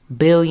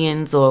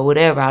billions or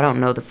whatever. I don't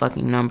know the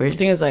fucking numbers. I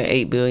think it's like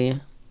 8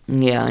 billion.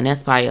 Yeah, and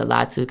that's probably a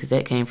lot too, because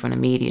that came from the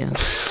media.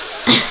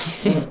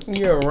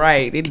 You're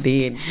right. It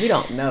did. We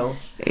don't know.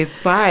 It's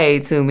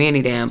probably too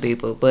many damn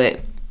people, but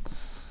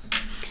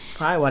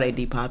Probably why they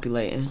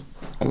depopulating.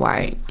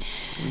 right.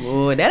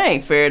 Boy, that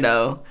ain't fair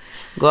though.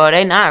 Girl,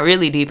 they not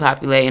really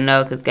depopulating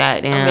though, because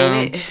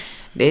goddamn,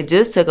 they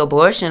just took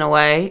abortion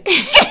away.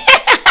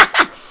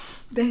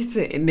 They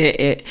said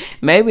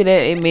maybe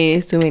that it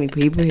means too many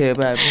people here,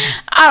 baby.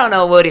 I don't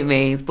know what it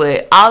means,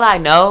 but all I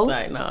know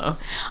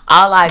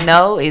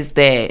is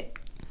that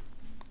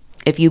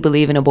if you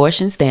believe in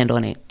abortion, stand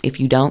on it.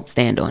 If you don't,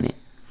 stand on it.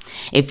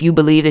 If you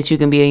believe that you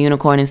can be a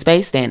unicorn in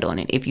space, stand on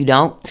it. If you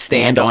don't,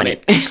 stand on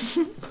it.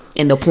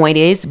 And the point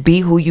is,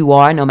 be who you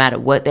are, no matter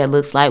what that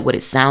looks like, what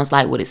it sounds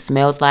like, what it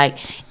smells like.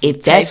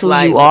 If that's who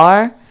you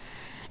are,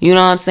 you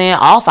know what I'm saying?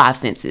 All 5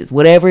 senses,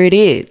 whatever it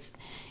is.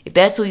 If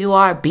that's who you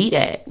are, be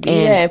that.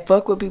 And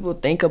fuck what people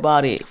think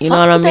about it. You know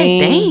what I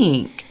mean? They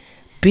think.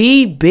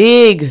 Be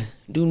big.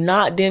 Do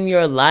not dim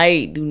your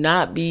light. Do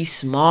not be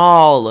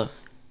small.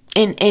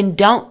 And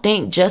don't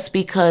think just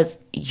because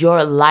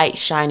your light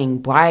shining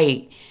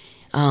bright,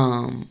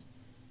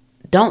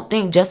 don't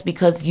think just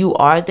because you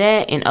are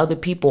that and other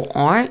people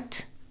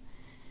aren't,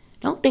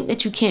 don't think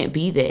that you can't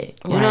be that.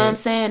 You know what I'm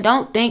saying?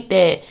 Don't think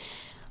that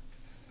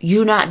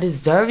you're not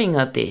deserving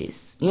of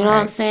this. You know what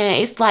I'm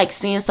saying? It's like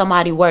seeing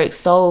somebody work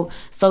so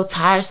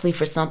tirelessly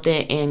for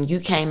something and you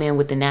came in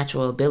with the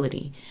natural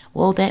ability.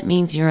 Well, that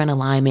means you're in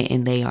alignment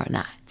and they are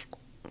not.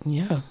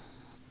 Yeah.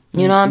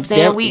 You know what I'm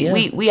saying?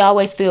 We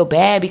always feel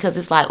bad because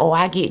it's like, oh,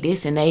 I get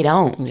this and they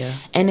don't. Yeah.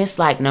 And it's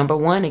like, number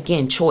one,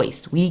 again,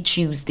 choice. We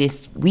choose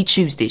this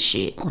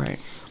shit. Right.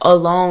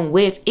 Along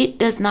with, it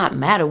does not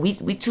matter. We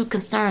too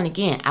concerned,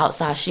 again,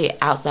 outside shit,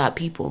 outside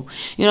people.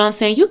 You know what I'm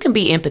saying? You can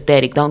be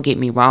empathetic, don't get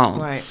me wrong.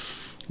 Right.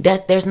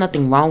 There's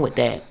nothing wrong with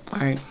that.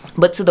 Right.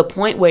 But to the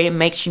point where it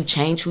makes you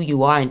change who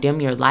you are and dim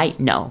your light,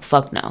 no.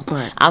 Fuck no.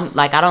 Right.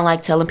 I don't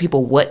like telling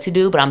people what to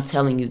do, but I'm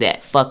telling you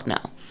that. Fuck no.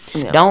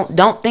 Yeah.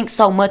 Don't think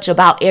so much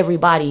about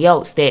everybody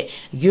else that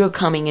you're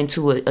coming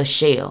into a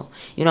shell.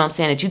 You know what I'm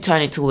saying? That you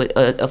turn into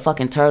a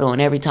fucking turtle,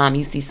 and every time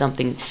you see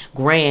something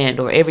grand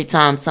or every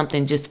time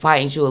something just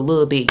frightens you a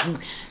little bit,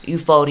 you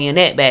fold in your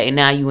net back and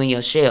now you in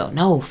your shell.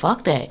 No,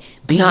 fuck that.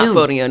 Be not you.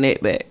 folding your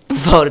net back.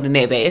 Folding the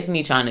net back. It's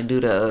me trying to do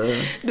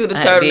the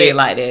turtle leg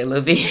like that a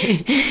little bit.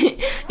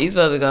 You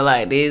supposed to go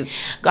like this.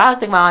 Girl, I was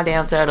thinking about my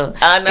damn turtle.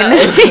 I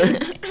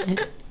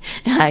know.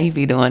 How you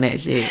be doing that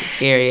shit?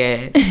 Scary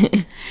ass.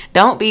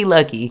 Don't be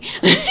lucky.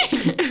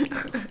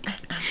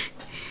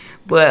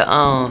 But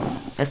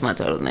that's my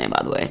turtle's name,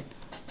 by the way.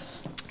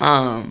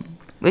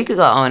 We could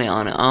go on and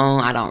on and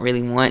on. I don't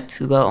really want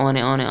to go on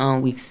and on and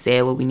on. We've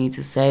said what we need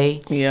to say.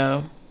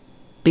 Yeah.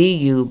 Be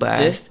you,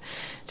 bro.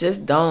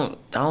 Just don't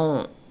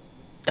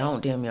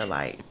dim your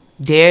light.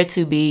 Dare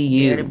to be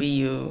you. Dare to be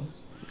you.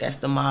 That's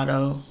the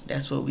motto.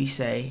 That's what we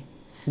say.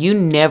 You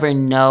never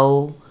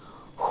know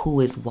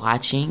who is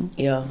watching.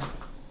 Yeah.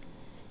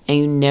 And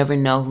you never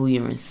know who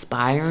you're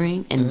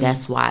inspiring. And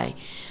that's why,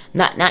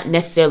 not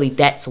necessarily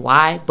that's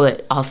why,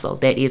 but also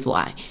that is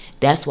why.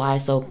 That's why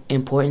it's so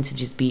important to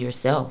just be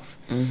yourself.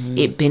 Mm-hmm.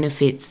 It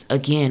benefits,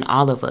 again,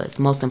 all of us.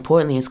 Most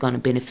importantly, it's going to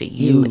benefit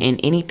you. And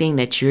anything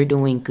that you're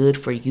doing good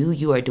for you,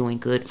 you are doing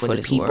good for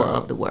the people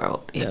of the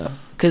world. Yeah.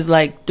 Because,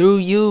 like, through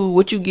you,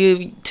 what you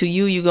give to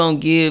you, you're going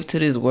to give to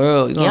this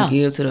world. You're going to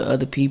give to the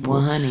other people.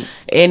 100.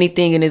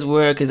 Anything in this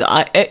world. Because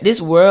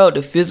this world,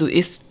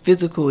 it's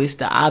physical. It's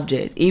the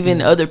objects.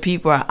 Even other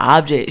people are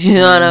objects. You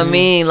know what I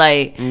mean?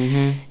 Like,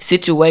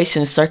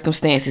 situations,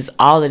 circumstances,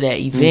 all of that.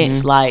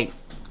 Events. Like,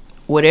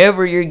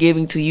 whatever you're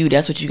giving to you,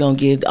 that's what you're going to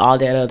give all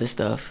that other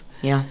stuff.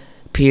 Yeah.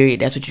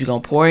 Period. That's what you're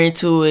going to pour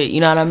into it.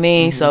 You know what I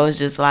mean? So, it's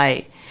just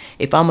like,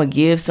 if I'm going to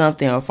give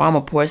something or if I'm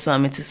going to pour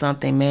something into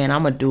something, man,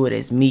 I'm going to do it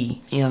as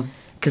me. Yeah.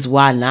 Because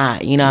why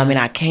not? You know what I mean?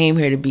 I came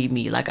here to be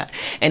me.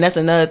 And that's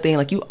another thing.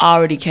 Like, you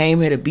already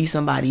came here to be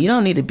somebody. You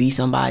don't need to be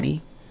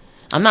somebody.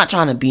 I'm not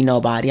trying to be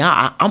nobody.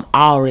 I'm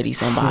already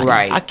somebody.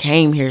 Right. I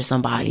came here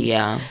somebody.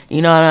 Yeah.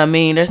 You know what I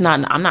mean?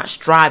 I'm not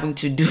striving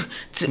to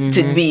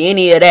be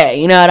any of that.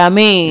 You know what I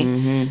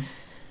mean?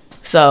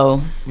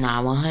 So.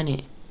 Nah,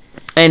 100.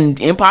 And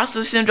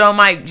imposter syndrome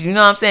might, you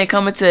know what I'm saying,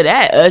 coming to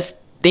that, us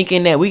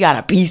thinking that we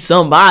gotta be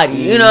somebody,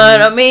 you know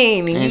what I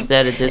mean?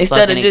 Instead of just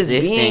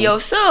being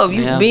yourself,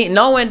 you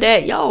knowing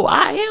that, yo,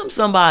 I am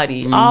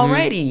somebody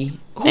already.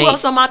 Who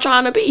else am I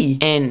trying to be?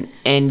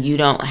 And you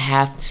don't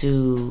have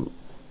to.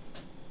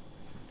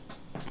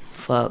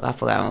 Fuck, I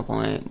forgot my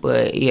point,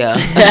 but yeah,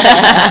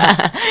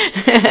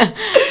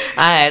 I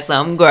had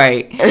something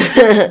great,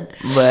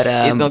 but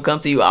it's gonna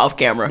come to you off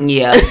camera.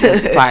 Yeah,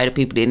 that's probably the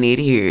people that need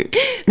to hear it.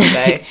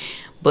 Okay.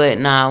 But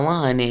nah,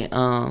 100.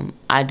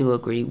 I do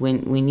agree.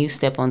 When you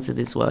step onto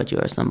this world, you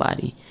are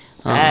somebody.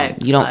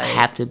 You don't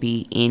have to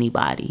be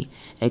anybody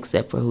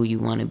except for who you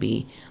want to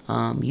be.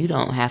 You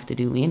don't have to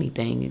do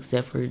anything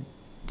except for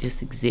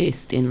just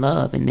exist in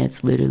love, and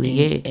that's literally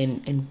it.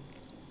 And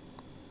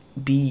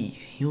be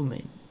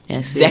human.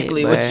 That's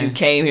exactly it, what bruh. you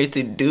came here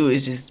to do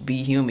is just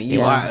be human.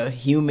 You are a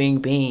human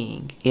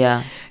being.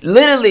 Yeah.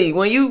 Literally,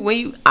 when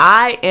you,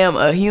 I am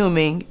a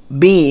human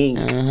being.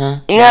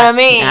 Uh-huh. You know what I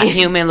mean? Not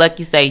human, like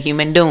you say,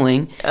 human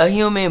doing. A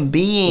human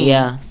being.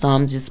 Yeah. So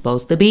I'm just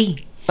supposed to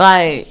be.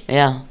 Like,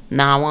 Yeah.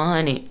 Nah,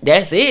 100.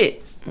 that's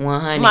it.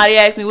 100. Somebody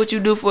asked me what you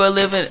do for a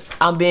living.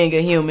 I'm being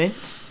a human.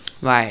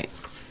 Right.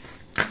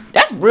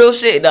 That's real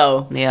shit,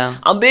 though. Yeah.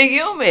 I'm being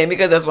human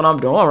because that's what I'm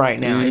doing right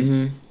now.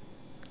 Is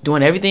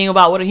doing everything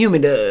about what a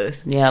human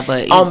does. Yeah,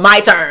 but on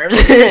my terms.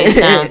 it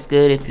sounds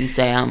good if you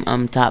say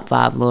I'm top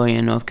 5 lawyer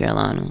in North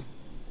Carolina.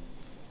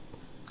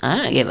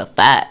 I don't give a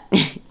fuck.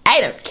 I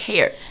don't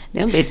care.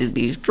 Them bitches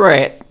be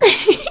stressed.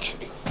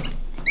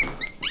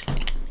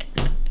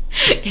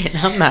 And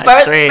I'm not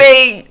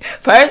stressed.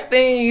 First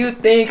thing you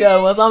think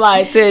of when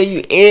somebody tell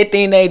you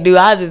everything they do,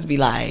 I just be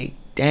like,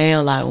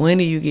 damn, like, when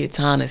do you get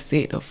time to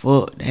sit the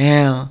fuck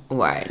down?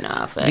 Right,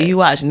 nah, facts. Do you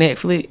watch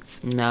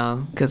Netflix?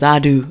 No. Because I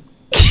do.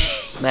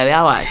 Baby,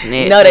 I watch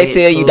Netflix. You know they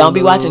tell you don't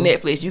be Hulu. watching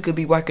Netflix. You could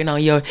be working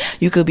on your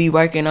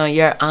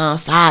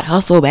side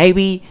hustle,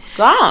 baby.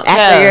 God,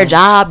 After your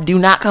job, do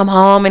not come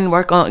home and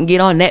get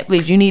on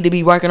Netflix. You need to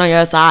be working on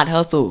your side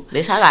hustle.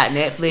 Bitch, I got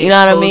Netflix. You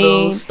know what Hulu, I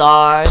mean?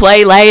 Stars.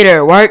 Play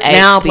later, work HBO.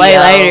 now, play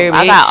later. Bitch.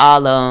 I got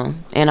all of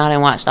them, and I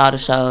done watched all the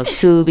shows.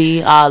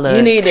 Tubi, all of.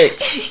 You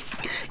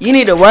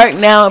need to work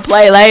now and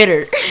play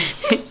later.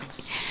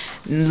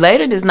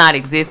 Later does not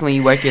exist when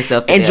you work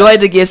yourself to Enjoy death.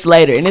 the gifts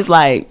later. And it's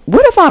like,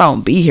 what if I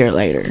don't be here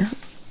later?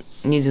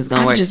 You just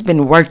gonna I've work. just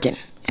been working,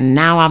 and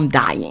now I'm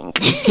dying.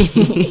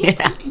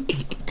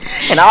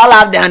 And all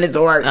I've done is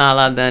work. All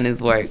I've done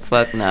is work.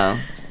 Fuck no.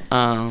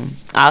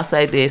 I'll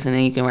say this, and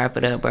then you can wrap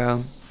it up,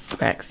 bro.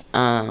 Facts.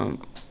 In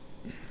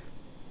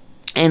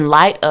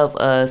light of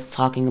us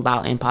talking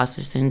about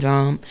imposter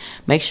syndrome,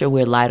 make sure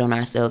we're light on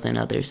ourselves and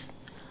others.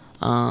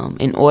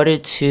 In order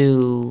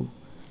to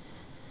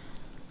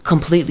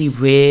completely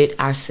rid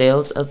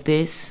ourselves of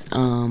this,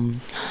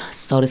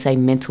 so to say,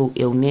 mental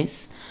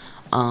illness,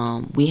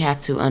 we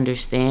have to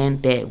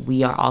understand that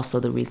we are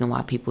also the reason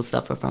why people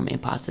suffer from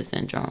imposter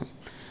syndrome.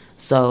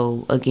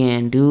 So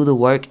again, do the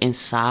work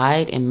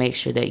inside and make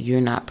sure that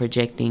you're not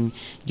projecting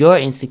your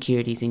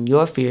insecurities and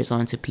your fears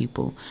onto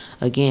people.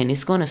 Again,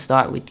 it's going to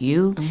start with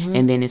you,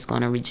 and then it's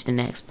going to reach the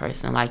next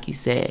person. Like you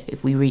said,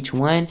 if we reach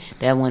one,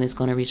 that one is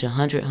going to reach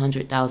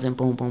 100,000,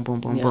 boom, boom,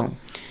 boom, boom, boom.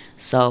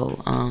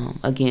 So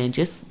again,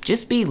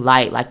 just be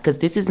light, like, because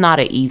this is not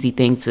an easy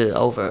thing to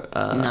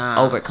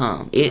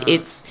overcome.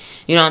 It's,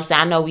 you know what I'm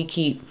saying? I know we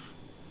keep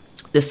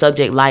the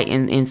subject light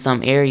in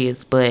some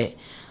areas, but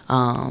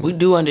we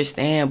do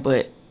understand,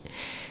 but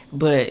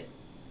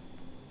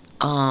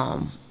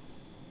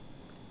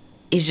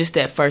it's just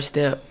that first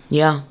step.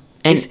 Yeah,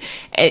 And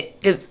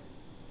because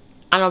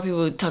I know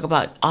people talk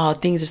about, oh,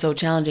 things are so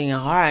challenging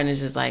and hard, and it's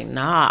just like,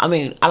 nah. I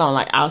mean,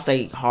 I'll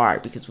say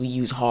hard because we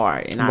use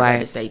hard, and I'd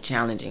rather say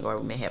challenging, or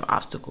we may have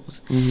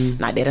obstacles.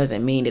 Now, that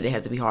doesn't mean that it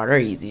has to be hard or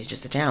easy. It's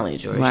just a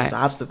challenge, or it's just an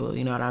obstacle.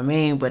 You know what I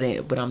mean? But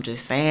I'm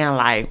just saying,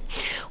 like,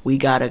 we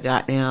gotta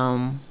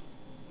goddamn.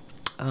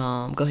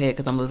 Go ahead,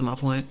 because I'm losing my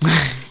point.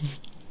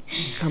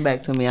 Come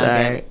back to me. I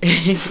got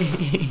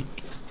it.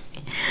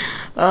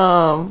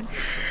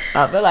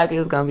 I feel like it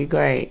was gonna be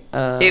great.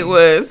 It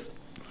was.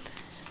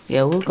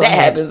 Yeah, we'll go. That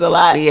happens a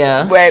lot.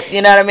 Yeah. But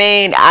you know what I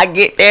mean? I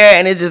get there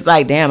and it's just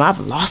like, damn, I've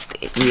lost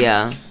it.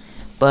 Yeah.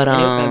 But and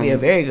it's gonna be a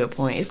very good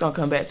point. It's gonna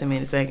come back to me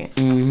in a second.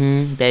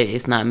 That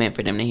it's not meant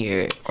for them to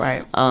hear it.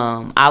 Right.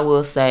 I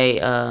will say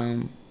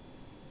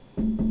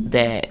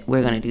that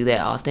we're gonna do that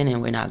often,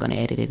 and we're not gonna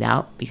edit it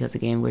out because,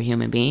 again, we're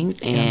human beings,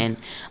 and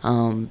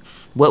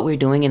what we're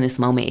doing in this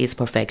moment is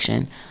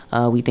perfection.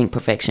 We think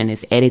perfection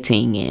is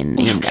editing and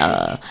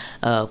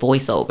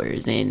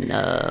voiceovers and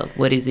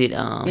what is it?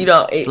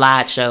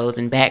 Slideshows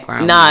and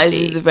background. Nah, music.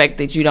 it's just the fact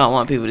that you don't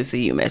want people to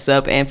see you mess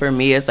up. And for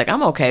me, it's like,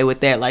 I'm okay with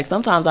that. Like,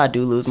 sometimes I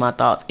do lose my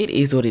thoughts. It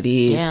is what it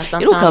is. Yeah,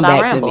 sometimes it'll come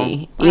back ramble. to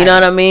me. Right. You know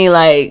what I mean?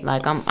 Like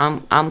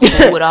I'm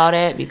cool with all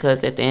that,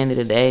 because at the end of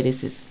the day,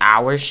 this is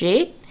our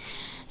shit.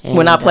 And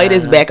when I play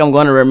this back, I'm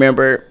going to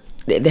remember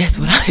that's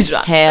what I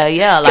shot. Hell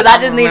yeah. Because I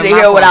just needed to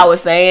hear what I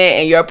was saying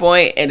and your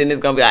point, and then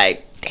it's going to be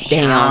like,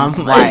 damn.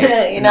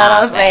 Right. You know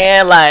what I'm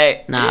saying?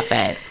 Like, nah,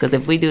 facts. Because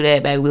if we do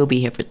that, baby, we'll be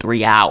here for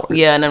 3 hours.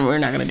 Yeah, and then we're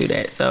not going to do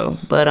that. So,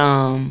 but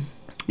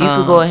you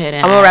could go ahead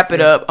and I'm gonna wrap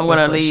it up. I'm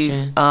gonna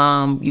question.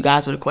 leave you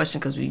guys with a question,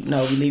 because we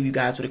leave you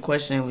guys with a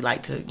question. We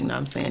like to, you know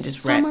what I'm saying,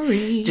 just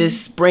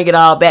bring it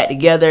all back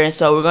together. And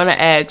so we're gonna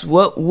ask,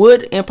 what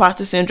would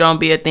imposter syndrome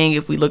be a thing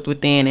if we looked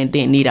within and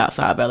didn't need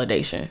outside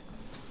validation?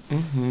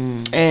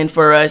 And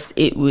for us,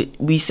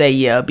 we say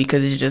yeah,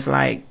 because it's just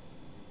like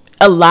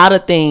a lot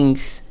of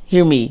things.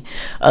 Hear me,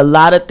 a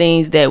lot of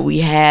things that we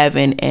have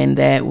and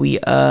that we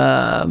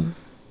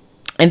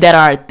and that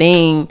our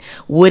thing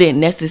wouldn't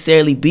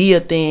necessarily be a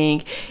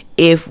thing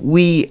if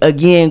we,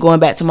 again, going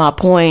back to my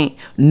point,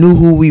 knew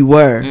who we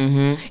were.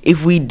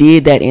 If we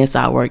did that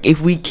inside work,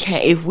 if we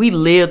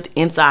lived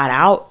inside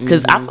out,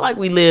 because I feel like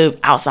we live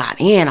outside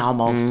in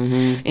almost.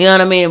 You know what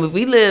I mean? If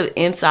we live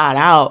inside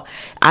out,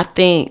 I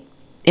think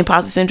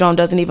imposter syndrome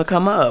doesn't even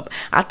come up.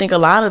 I think a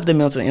lot of the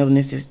mental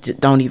illnesses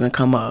don't even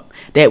come up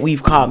that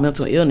we've called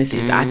mental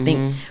illnesses. I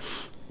think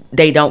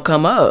they don't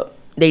come up.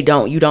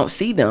 You don't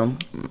see them.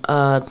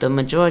 The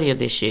majority of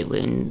this shit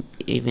wouldn't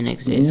even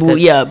exist. Well,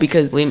 yeah,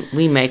 because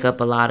we make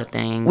up a lot of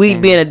things. We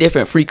be in a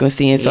different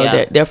frequency, and so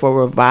Yeah. therefore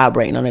we're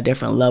vibrating on a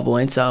different level,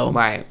 and so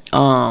Right.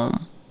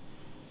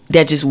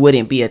 that just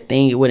wouldn't be a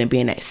thing. It wouldn't be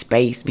in that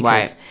space because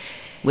Right.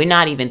 We're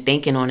not even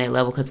thinking on that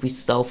level because we're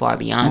so far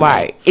beyond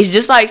right. It's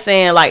just like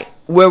saying like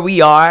where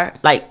we are,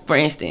 like for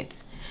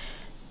instance,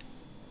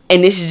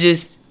 and this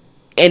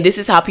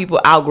is how people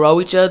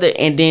outgrow each other,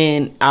 and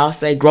then I'll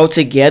say grow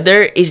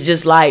together. It's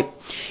just like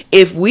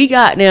if we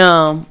got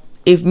them,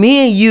 if me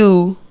and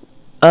you,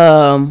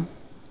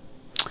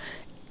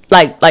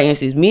 like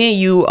instance, me and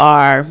you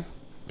are.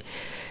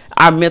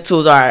 Our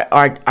mentals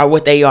are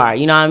what they are,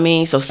 you know what I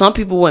mean? So some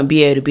people wouldn't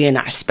be able to be in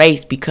our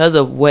space because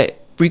of what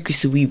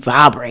frequency we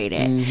vibrate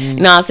at. You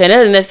know what I'm saying? That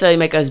doesn't necessarily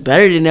make us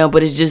better than them,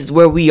 but it's just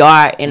where we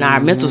are in our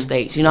mental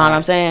states. You know what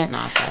I'm saying? No,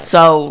 fact.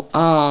 So,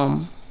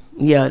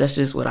 yeah, that's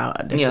just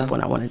the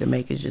point I wanted to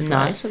make. Is just No,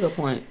 like that's a good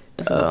point.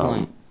 That's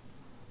a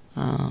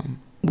good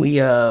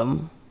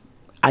point.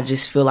 I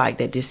just feel like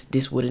that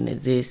this wouldn't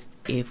exist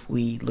if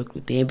we looked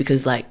within.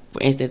 Because, like,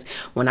 for instance,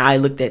 when I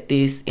looked at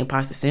this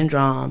imposter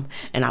syndrome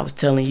and I was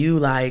telling you,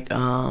 like,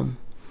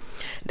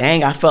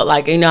 dang, I felt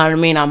like, you know what I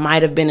mean, I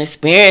might have been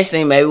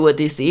experiencing maybe what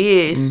this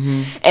is.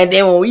 And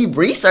then when we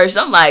researched,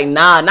 I'm like,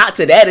 nah, not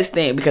to that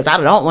extent, because I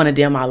don't want to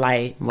dim my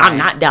light. Right. I'm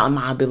not doubting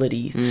my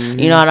abilities.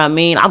 You know what I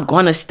mean? I'm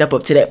going to step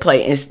up to that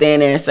plate and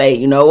stand there and say,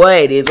 you know what,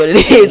 it is what it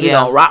is. We Yeah.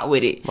 don't rock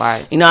with it.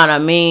 Right. You know what I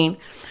mean?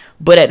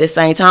 But at the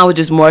same time, it's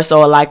just more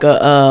so like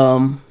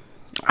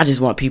I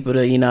just want people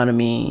to, you know what I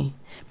mean,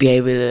 be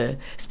able to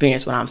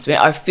experience what I'm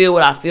experiencing, or feel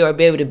what I feel, or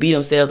be able to be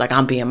themselves like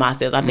I'm being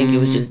myself. I think it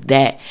was just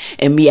that,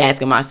 and me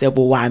asking myself,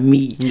 well, why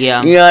me?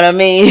 Yeah. You know what I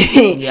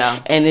mean?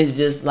 Yeah. And it's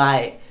just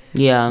like,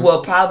 Yeah.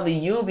 well, probably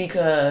you,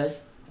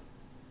 because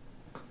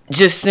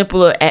just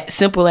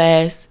simple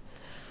as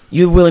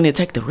you're willing to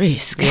take the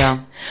risk. Yeah.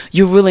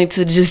 You're willing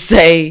to just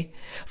say,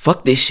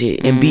 fuck this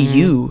shit, and be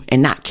you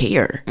and not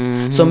care.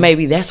 So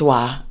maybe that's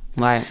why.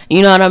 Right.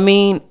 You know what I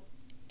mean?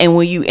 And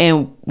when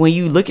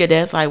you look at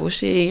that, it's like, well,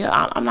 shit,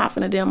 I'm not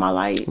finna dim my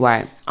light.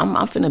 Right. I'm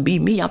finna be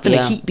me. I'm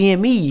finna keep being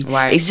me.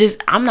 Right. It's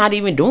just, I'm not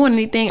even doing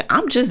anything.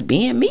 I'm just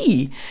being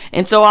me.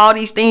 And so all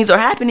these things are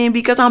happening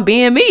because I'm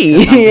being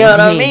me. You know what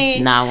I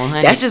mean? Nah,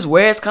 100. That's just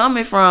where it's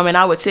coming from. And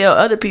I would tell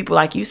other people,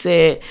 like you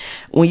said,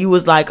 when you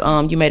was like,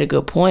 you made a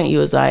good point. You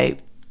was like,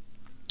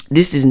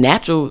 this is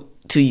natural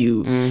to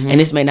you, and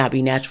this may not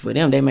be natural for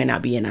them. They may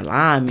not be in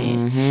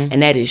alignment,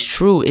 and that is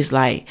true. It's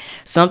like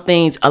some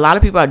things, a lot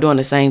of people are doing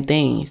the same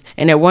things,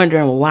 and they're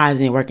wondering, well, why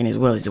isn't it working as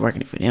well as it's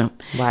working for them?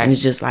 Right. And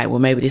it's just like, well,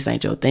 maybe this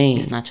ain't your thing.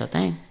 It's not your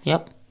thing.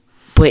 Yep.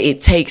 But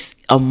it takes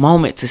a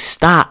moment to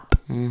stop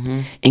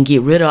and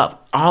get rid of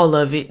all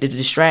of it, the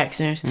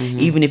distractions.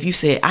 Even if you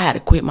said, I had to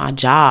quit my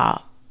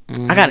job.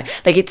 I got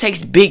like, it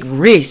takes big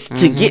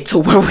risks to get to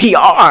where we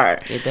are.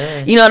 It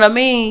does. You know what I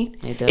mean?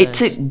 It does. It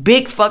took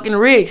big fucking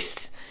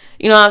risks.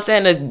 You know what I'm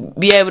saying? To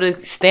be able to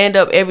stand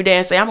up every day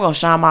and say, I'm going to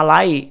shine my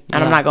light,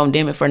 and I'm not going to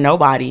dim it for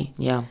nobody.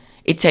 Yeah.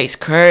 It takes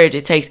courage.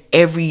 It takes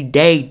every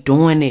day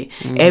doing it.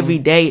 Every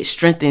day it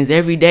strengthens.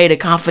 Every day the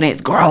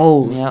confidence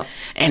grows. Yep.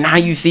 And now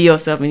you see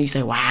yourself and you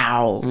say,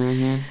 wow.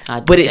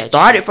 I But do it that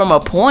started shit. from a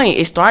point.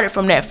 It started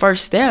from that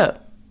first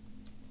step.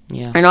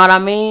 Yeah. You know what I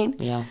mean?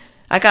 Yeah.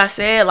 Like I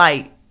said,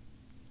 like,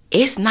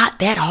 it's not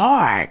that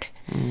hard.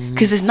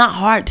 Because it's not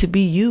hard to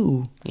be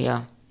you.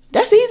 Yeah.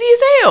 That's easy as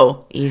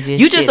hell. Easy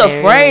as You just shit there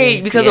afraid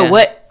is. because Yeah. of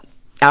what?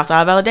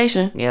 Outside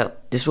validation.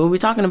 Yep. This is what we're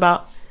talking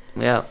about.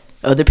 Yep.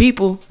 Other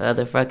people.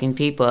 Other fucking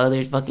people,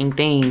 other fucking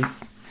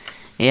things.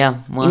 Yeah.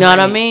 You know what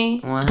I mean?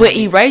 But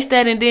erase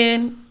that, and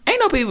then ain't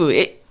no people.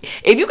 If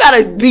you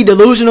gotta be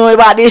delusional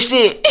about this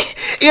shit,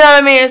 you know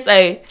what I mean?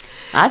 Say,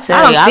 I tell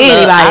I don't you, see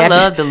anybody. I just-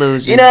 love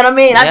delusion. You know what I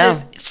mean? Yeah. I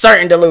just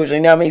certain delusion.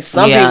 You know what I mean?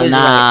 Some Yeah, people just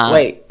nah. like,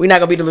 wait, we're not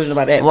gonna be delusional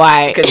about that,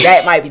 Right. Because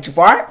that might be too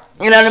far.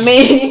 You know what I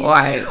mean?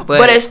 Right.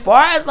 But as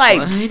far as like,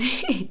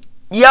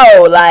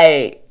 yo,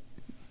 like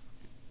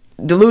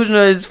delusional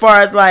as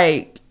far as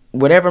like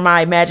whatever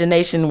my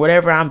imagination,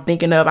 whatever I'm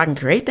thinking of, I can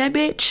create that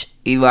bitch.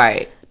 You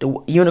right. The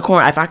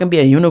unicorn. If I can be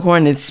a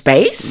unicorn in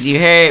space, You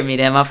heard me.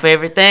 That's my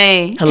favorite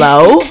thing.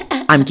 hello,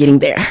 I'm getting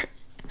there.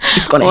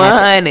 It's gonna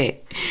happen. 100.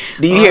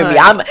 Do you hear me?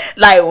 I'm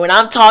like, when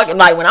I'm talking,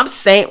 like when I'm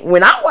saying,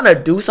 when I want to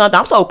do something,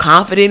 I'm so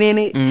confident in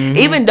it.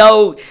 Even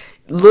though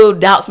little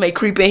doubts may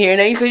creep in here and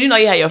there, because you know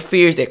you have your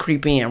fears that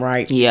creep in,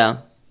 right? Yeah.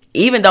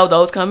 Even though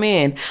those come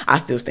in, I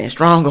still stand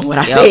strong on what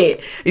I Yep. said.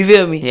 You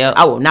feel me? Yep.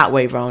 I will not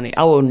waver on it.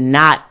 I will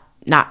not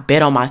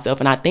bet on myself.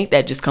 And I think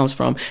that just comes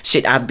from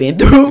shit I've been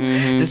through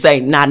to say,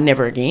 not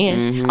never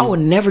again. I will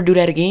never do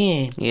that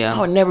again. Yeah. I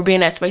will never be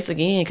in that space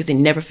again because it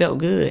never felt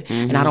good.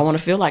 And I don't want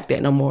to feel like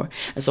that no more.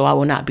 And so I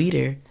will not be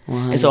there.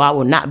 And so I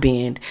will not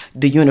bend.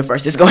 The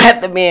universe is going to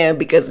have to bend,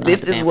 because this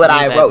to is bend what for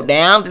you, I baby. wrote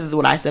down. This is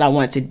what I said I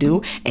wanted to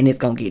do. And it's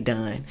going to get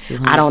done.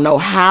 200. I don't know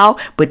how,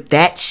 but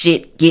that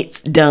shit gets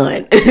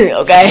done.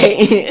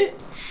 Okay?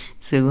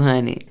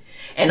 200.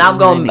 And I'm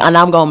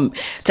gonna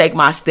take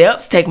my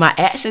steps, take my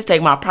actions,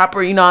 take my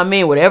proper, you know what I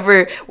mean,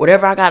 whatever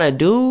I gotta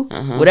do,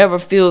 whatever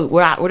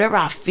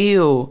I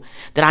feel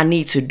that I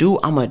need to do,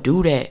 I'm gonna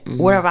do that.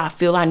 Wherever I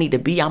feel I need to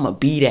be, I'm gonna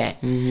be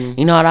that.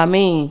 You know what I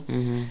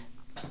mean?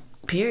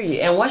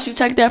 Period. And once you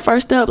take that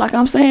first step, like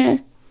I'm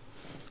saying,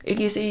 it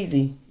gets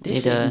easy.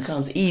 This shit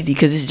becomes easy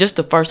because it's just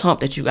the first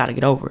hump that you gotta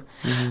get over.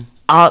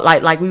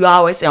 Like we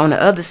always say, on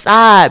the other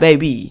side,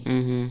 baby.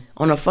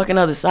 On the fucking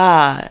other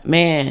side,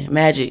 man,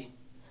 magic.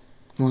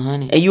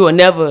 100. And you will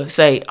never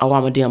say, "Oh,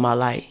 I'm gonna dim my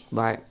light."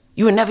 Right.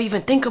 You would never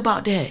even think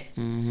about that.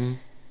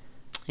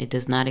 It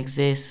does not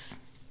exist.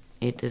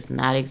 It does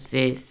not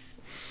exist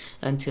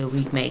until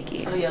we make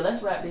it. So yeah,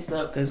 let's wrap this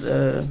up because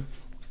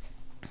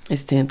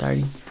it's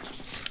 10:30.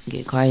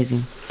 Get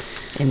crazy.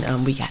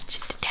 And we got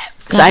shit to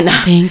do.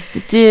 Got things to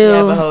do. We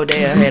have a whole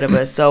day ahead of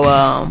us. So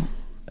yeah,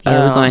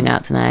 we're going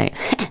out tonight.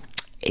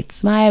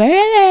 It's my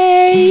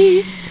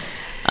birthday.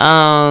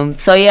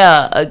 So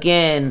yeah,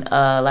 again,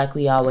 like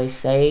we always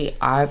say,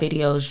 our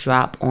videos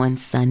drop on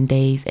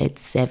Sundays at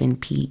 7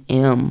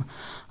 p.m.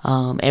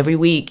 Every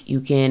week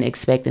you can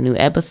expect a new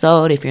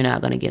episode. If you're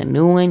not going to get a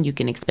new one, you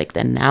can expect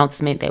the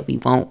announcement that we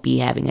won't be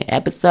having an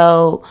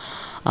episode.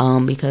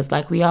 Because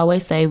like we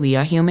always say, we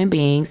are human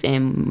beings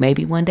and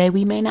maybe one day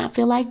we may not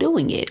feel like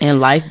doing it. And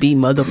life be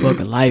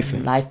motherfucking life.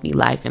 Life be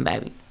lifing,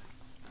 baby.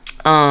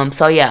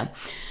 So yeah.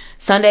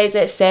 Sundays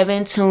at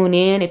 7, tune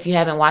in. If you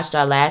haven't watched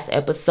our last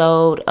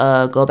episode,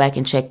 go back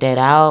and check that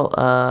out.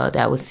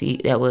 That was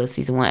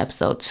season 1,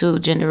 episode 2,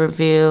 gender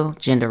reveal.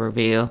 Gender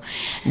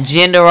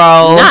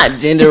role.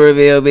 Not gender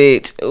reveal,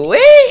 bitch.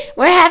 Wait.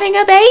 We're having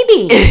a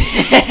baby.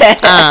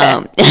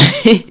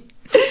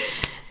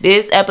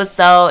 This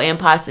episode,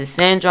 Imposter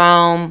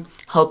Syndrome.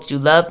 Hope you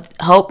loved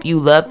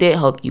it.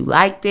 Hope you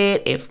liked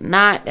it. If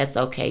not, that's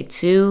okay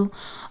too.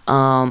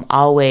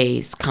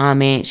 Always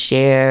comment,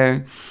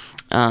 share,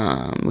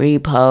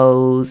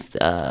 repost,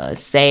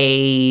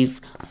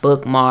 save,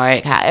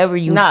 bookmark, however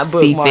you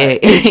see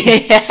fit.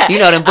 You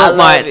know them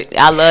bookmarks.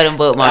 I love them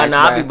bookmarks.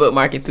 I'll be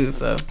bookmarking too,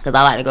 so because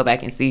I like to go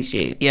back and see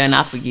shit. Yeah, and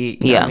I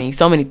forget. You know what I mean,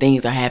 so many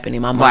things are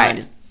happening. My mind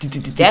is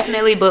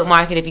definitely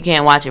bookmark it if you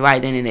can't watch it right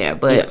then and there.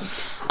 But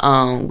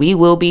we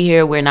will be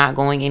here. We're not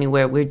going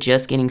anywhere. We're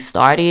just getting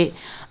started.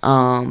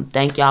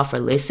 Thank y'all for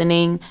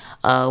listening.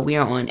 We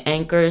are on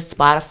Anchor,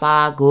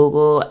 Spotify,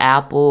 Google,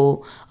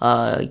 Apple,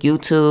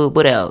 YouTube.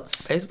 What else?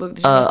 Facebook.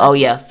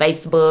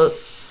 Facebook.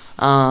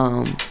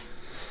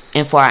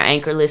 And for our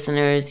Anchor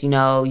listeners, you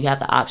know, you have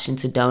the option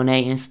to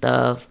donate and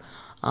stuff.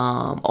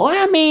 Or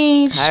I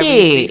mean,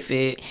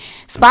 shit.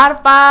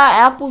 Spotify,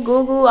 Apple,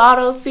 Google, all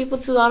those people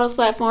too, all those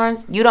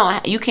platforms.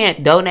 You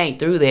can't donate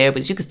through there,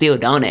 but you can still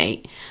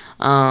donate.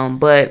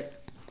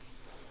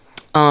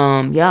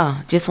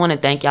 Yeah, just want to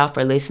thank y'all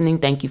for listening.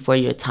 Thank you for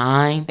your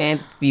time and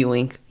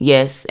viewing.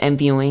 Yes, and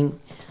viewing.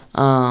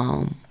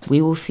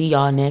 We will see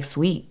y'all next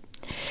week.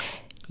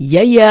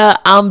 Yeah,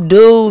 I'm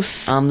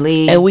Deuce. I'm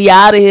Lee. And we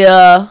out of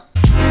here.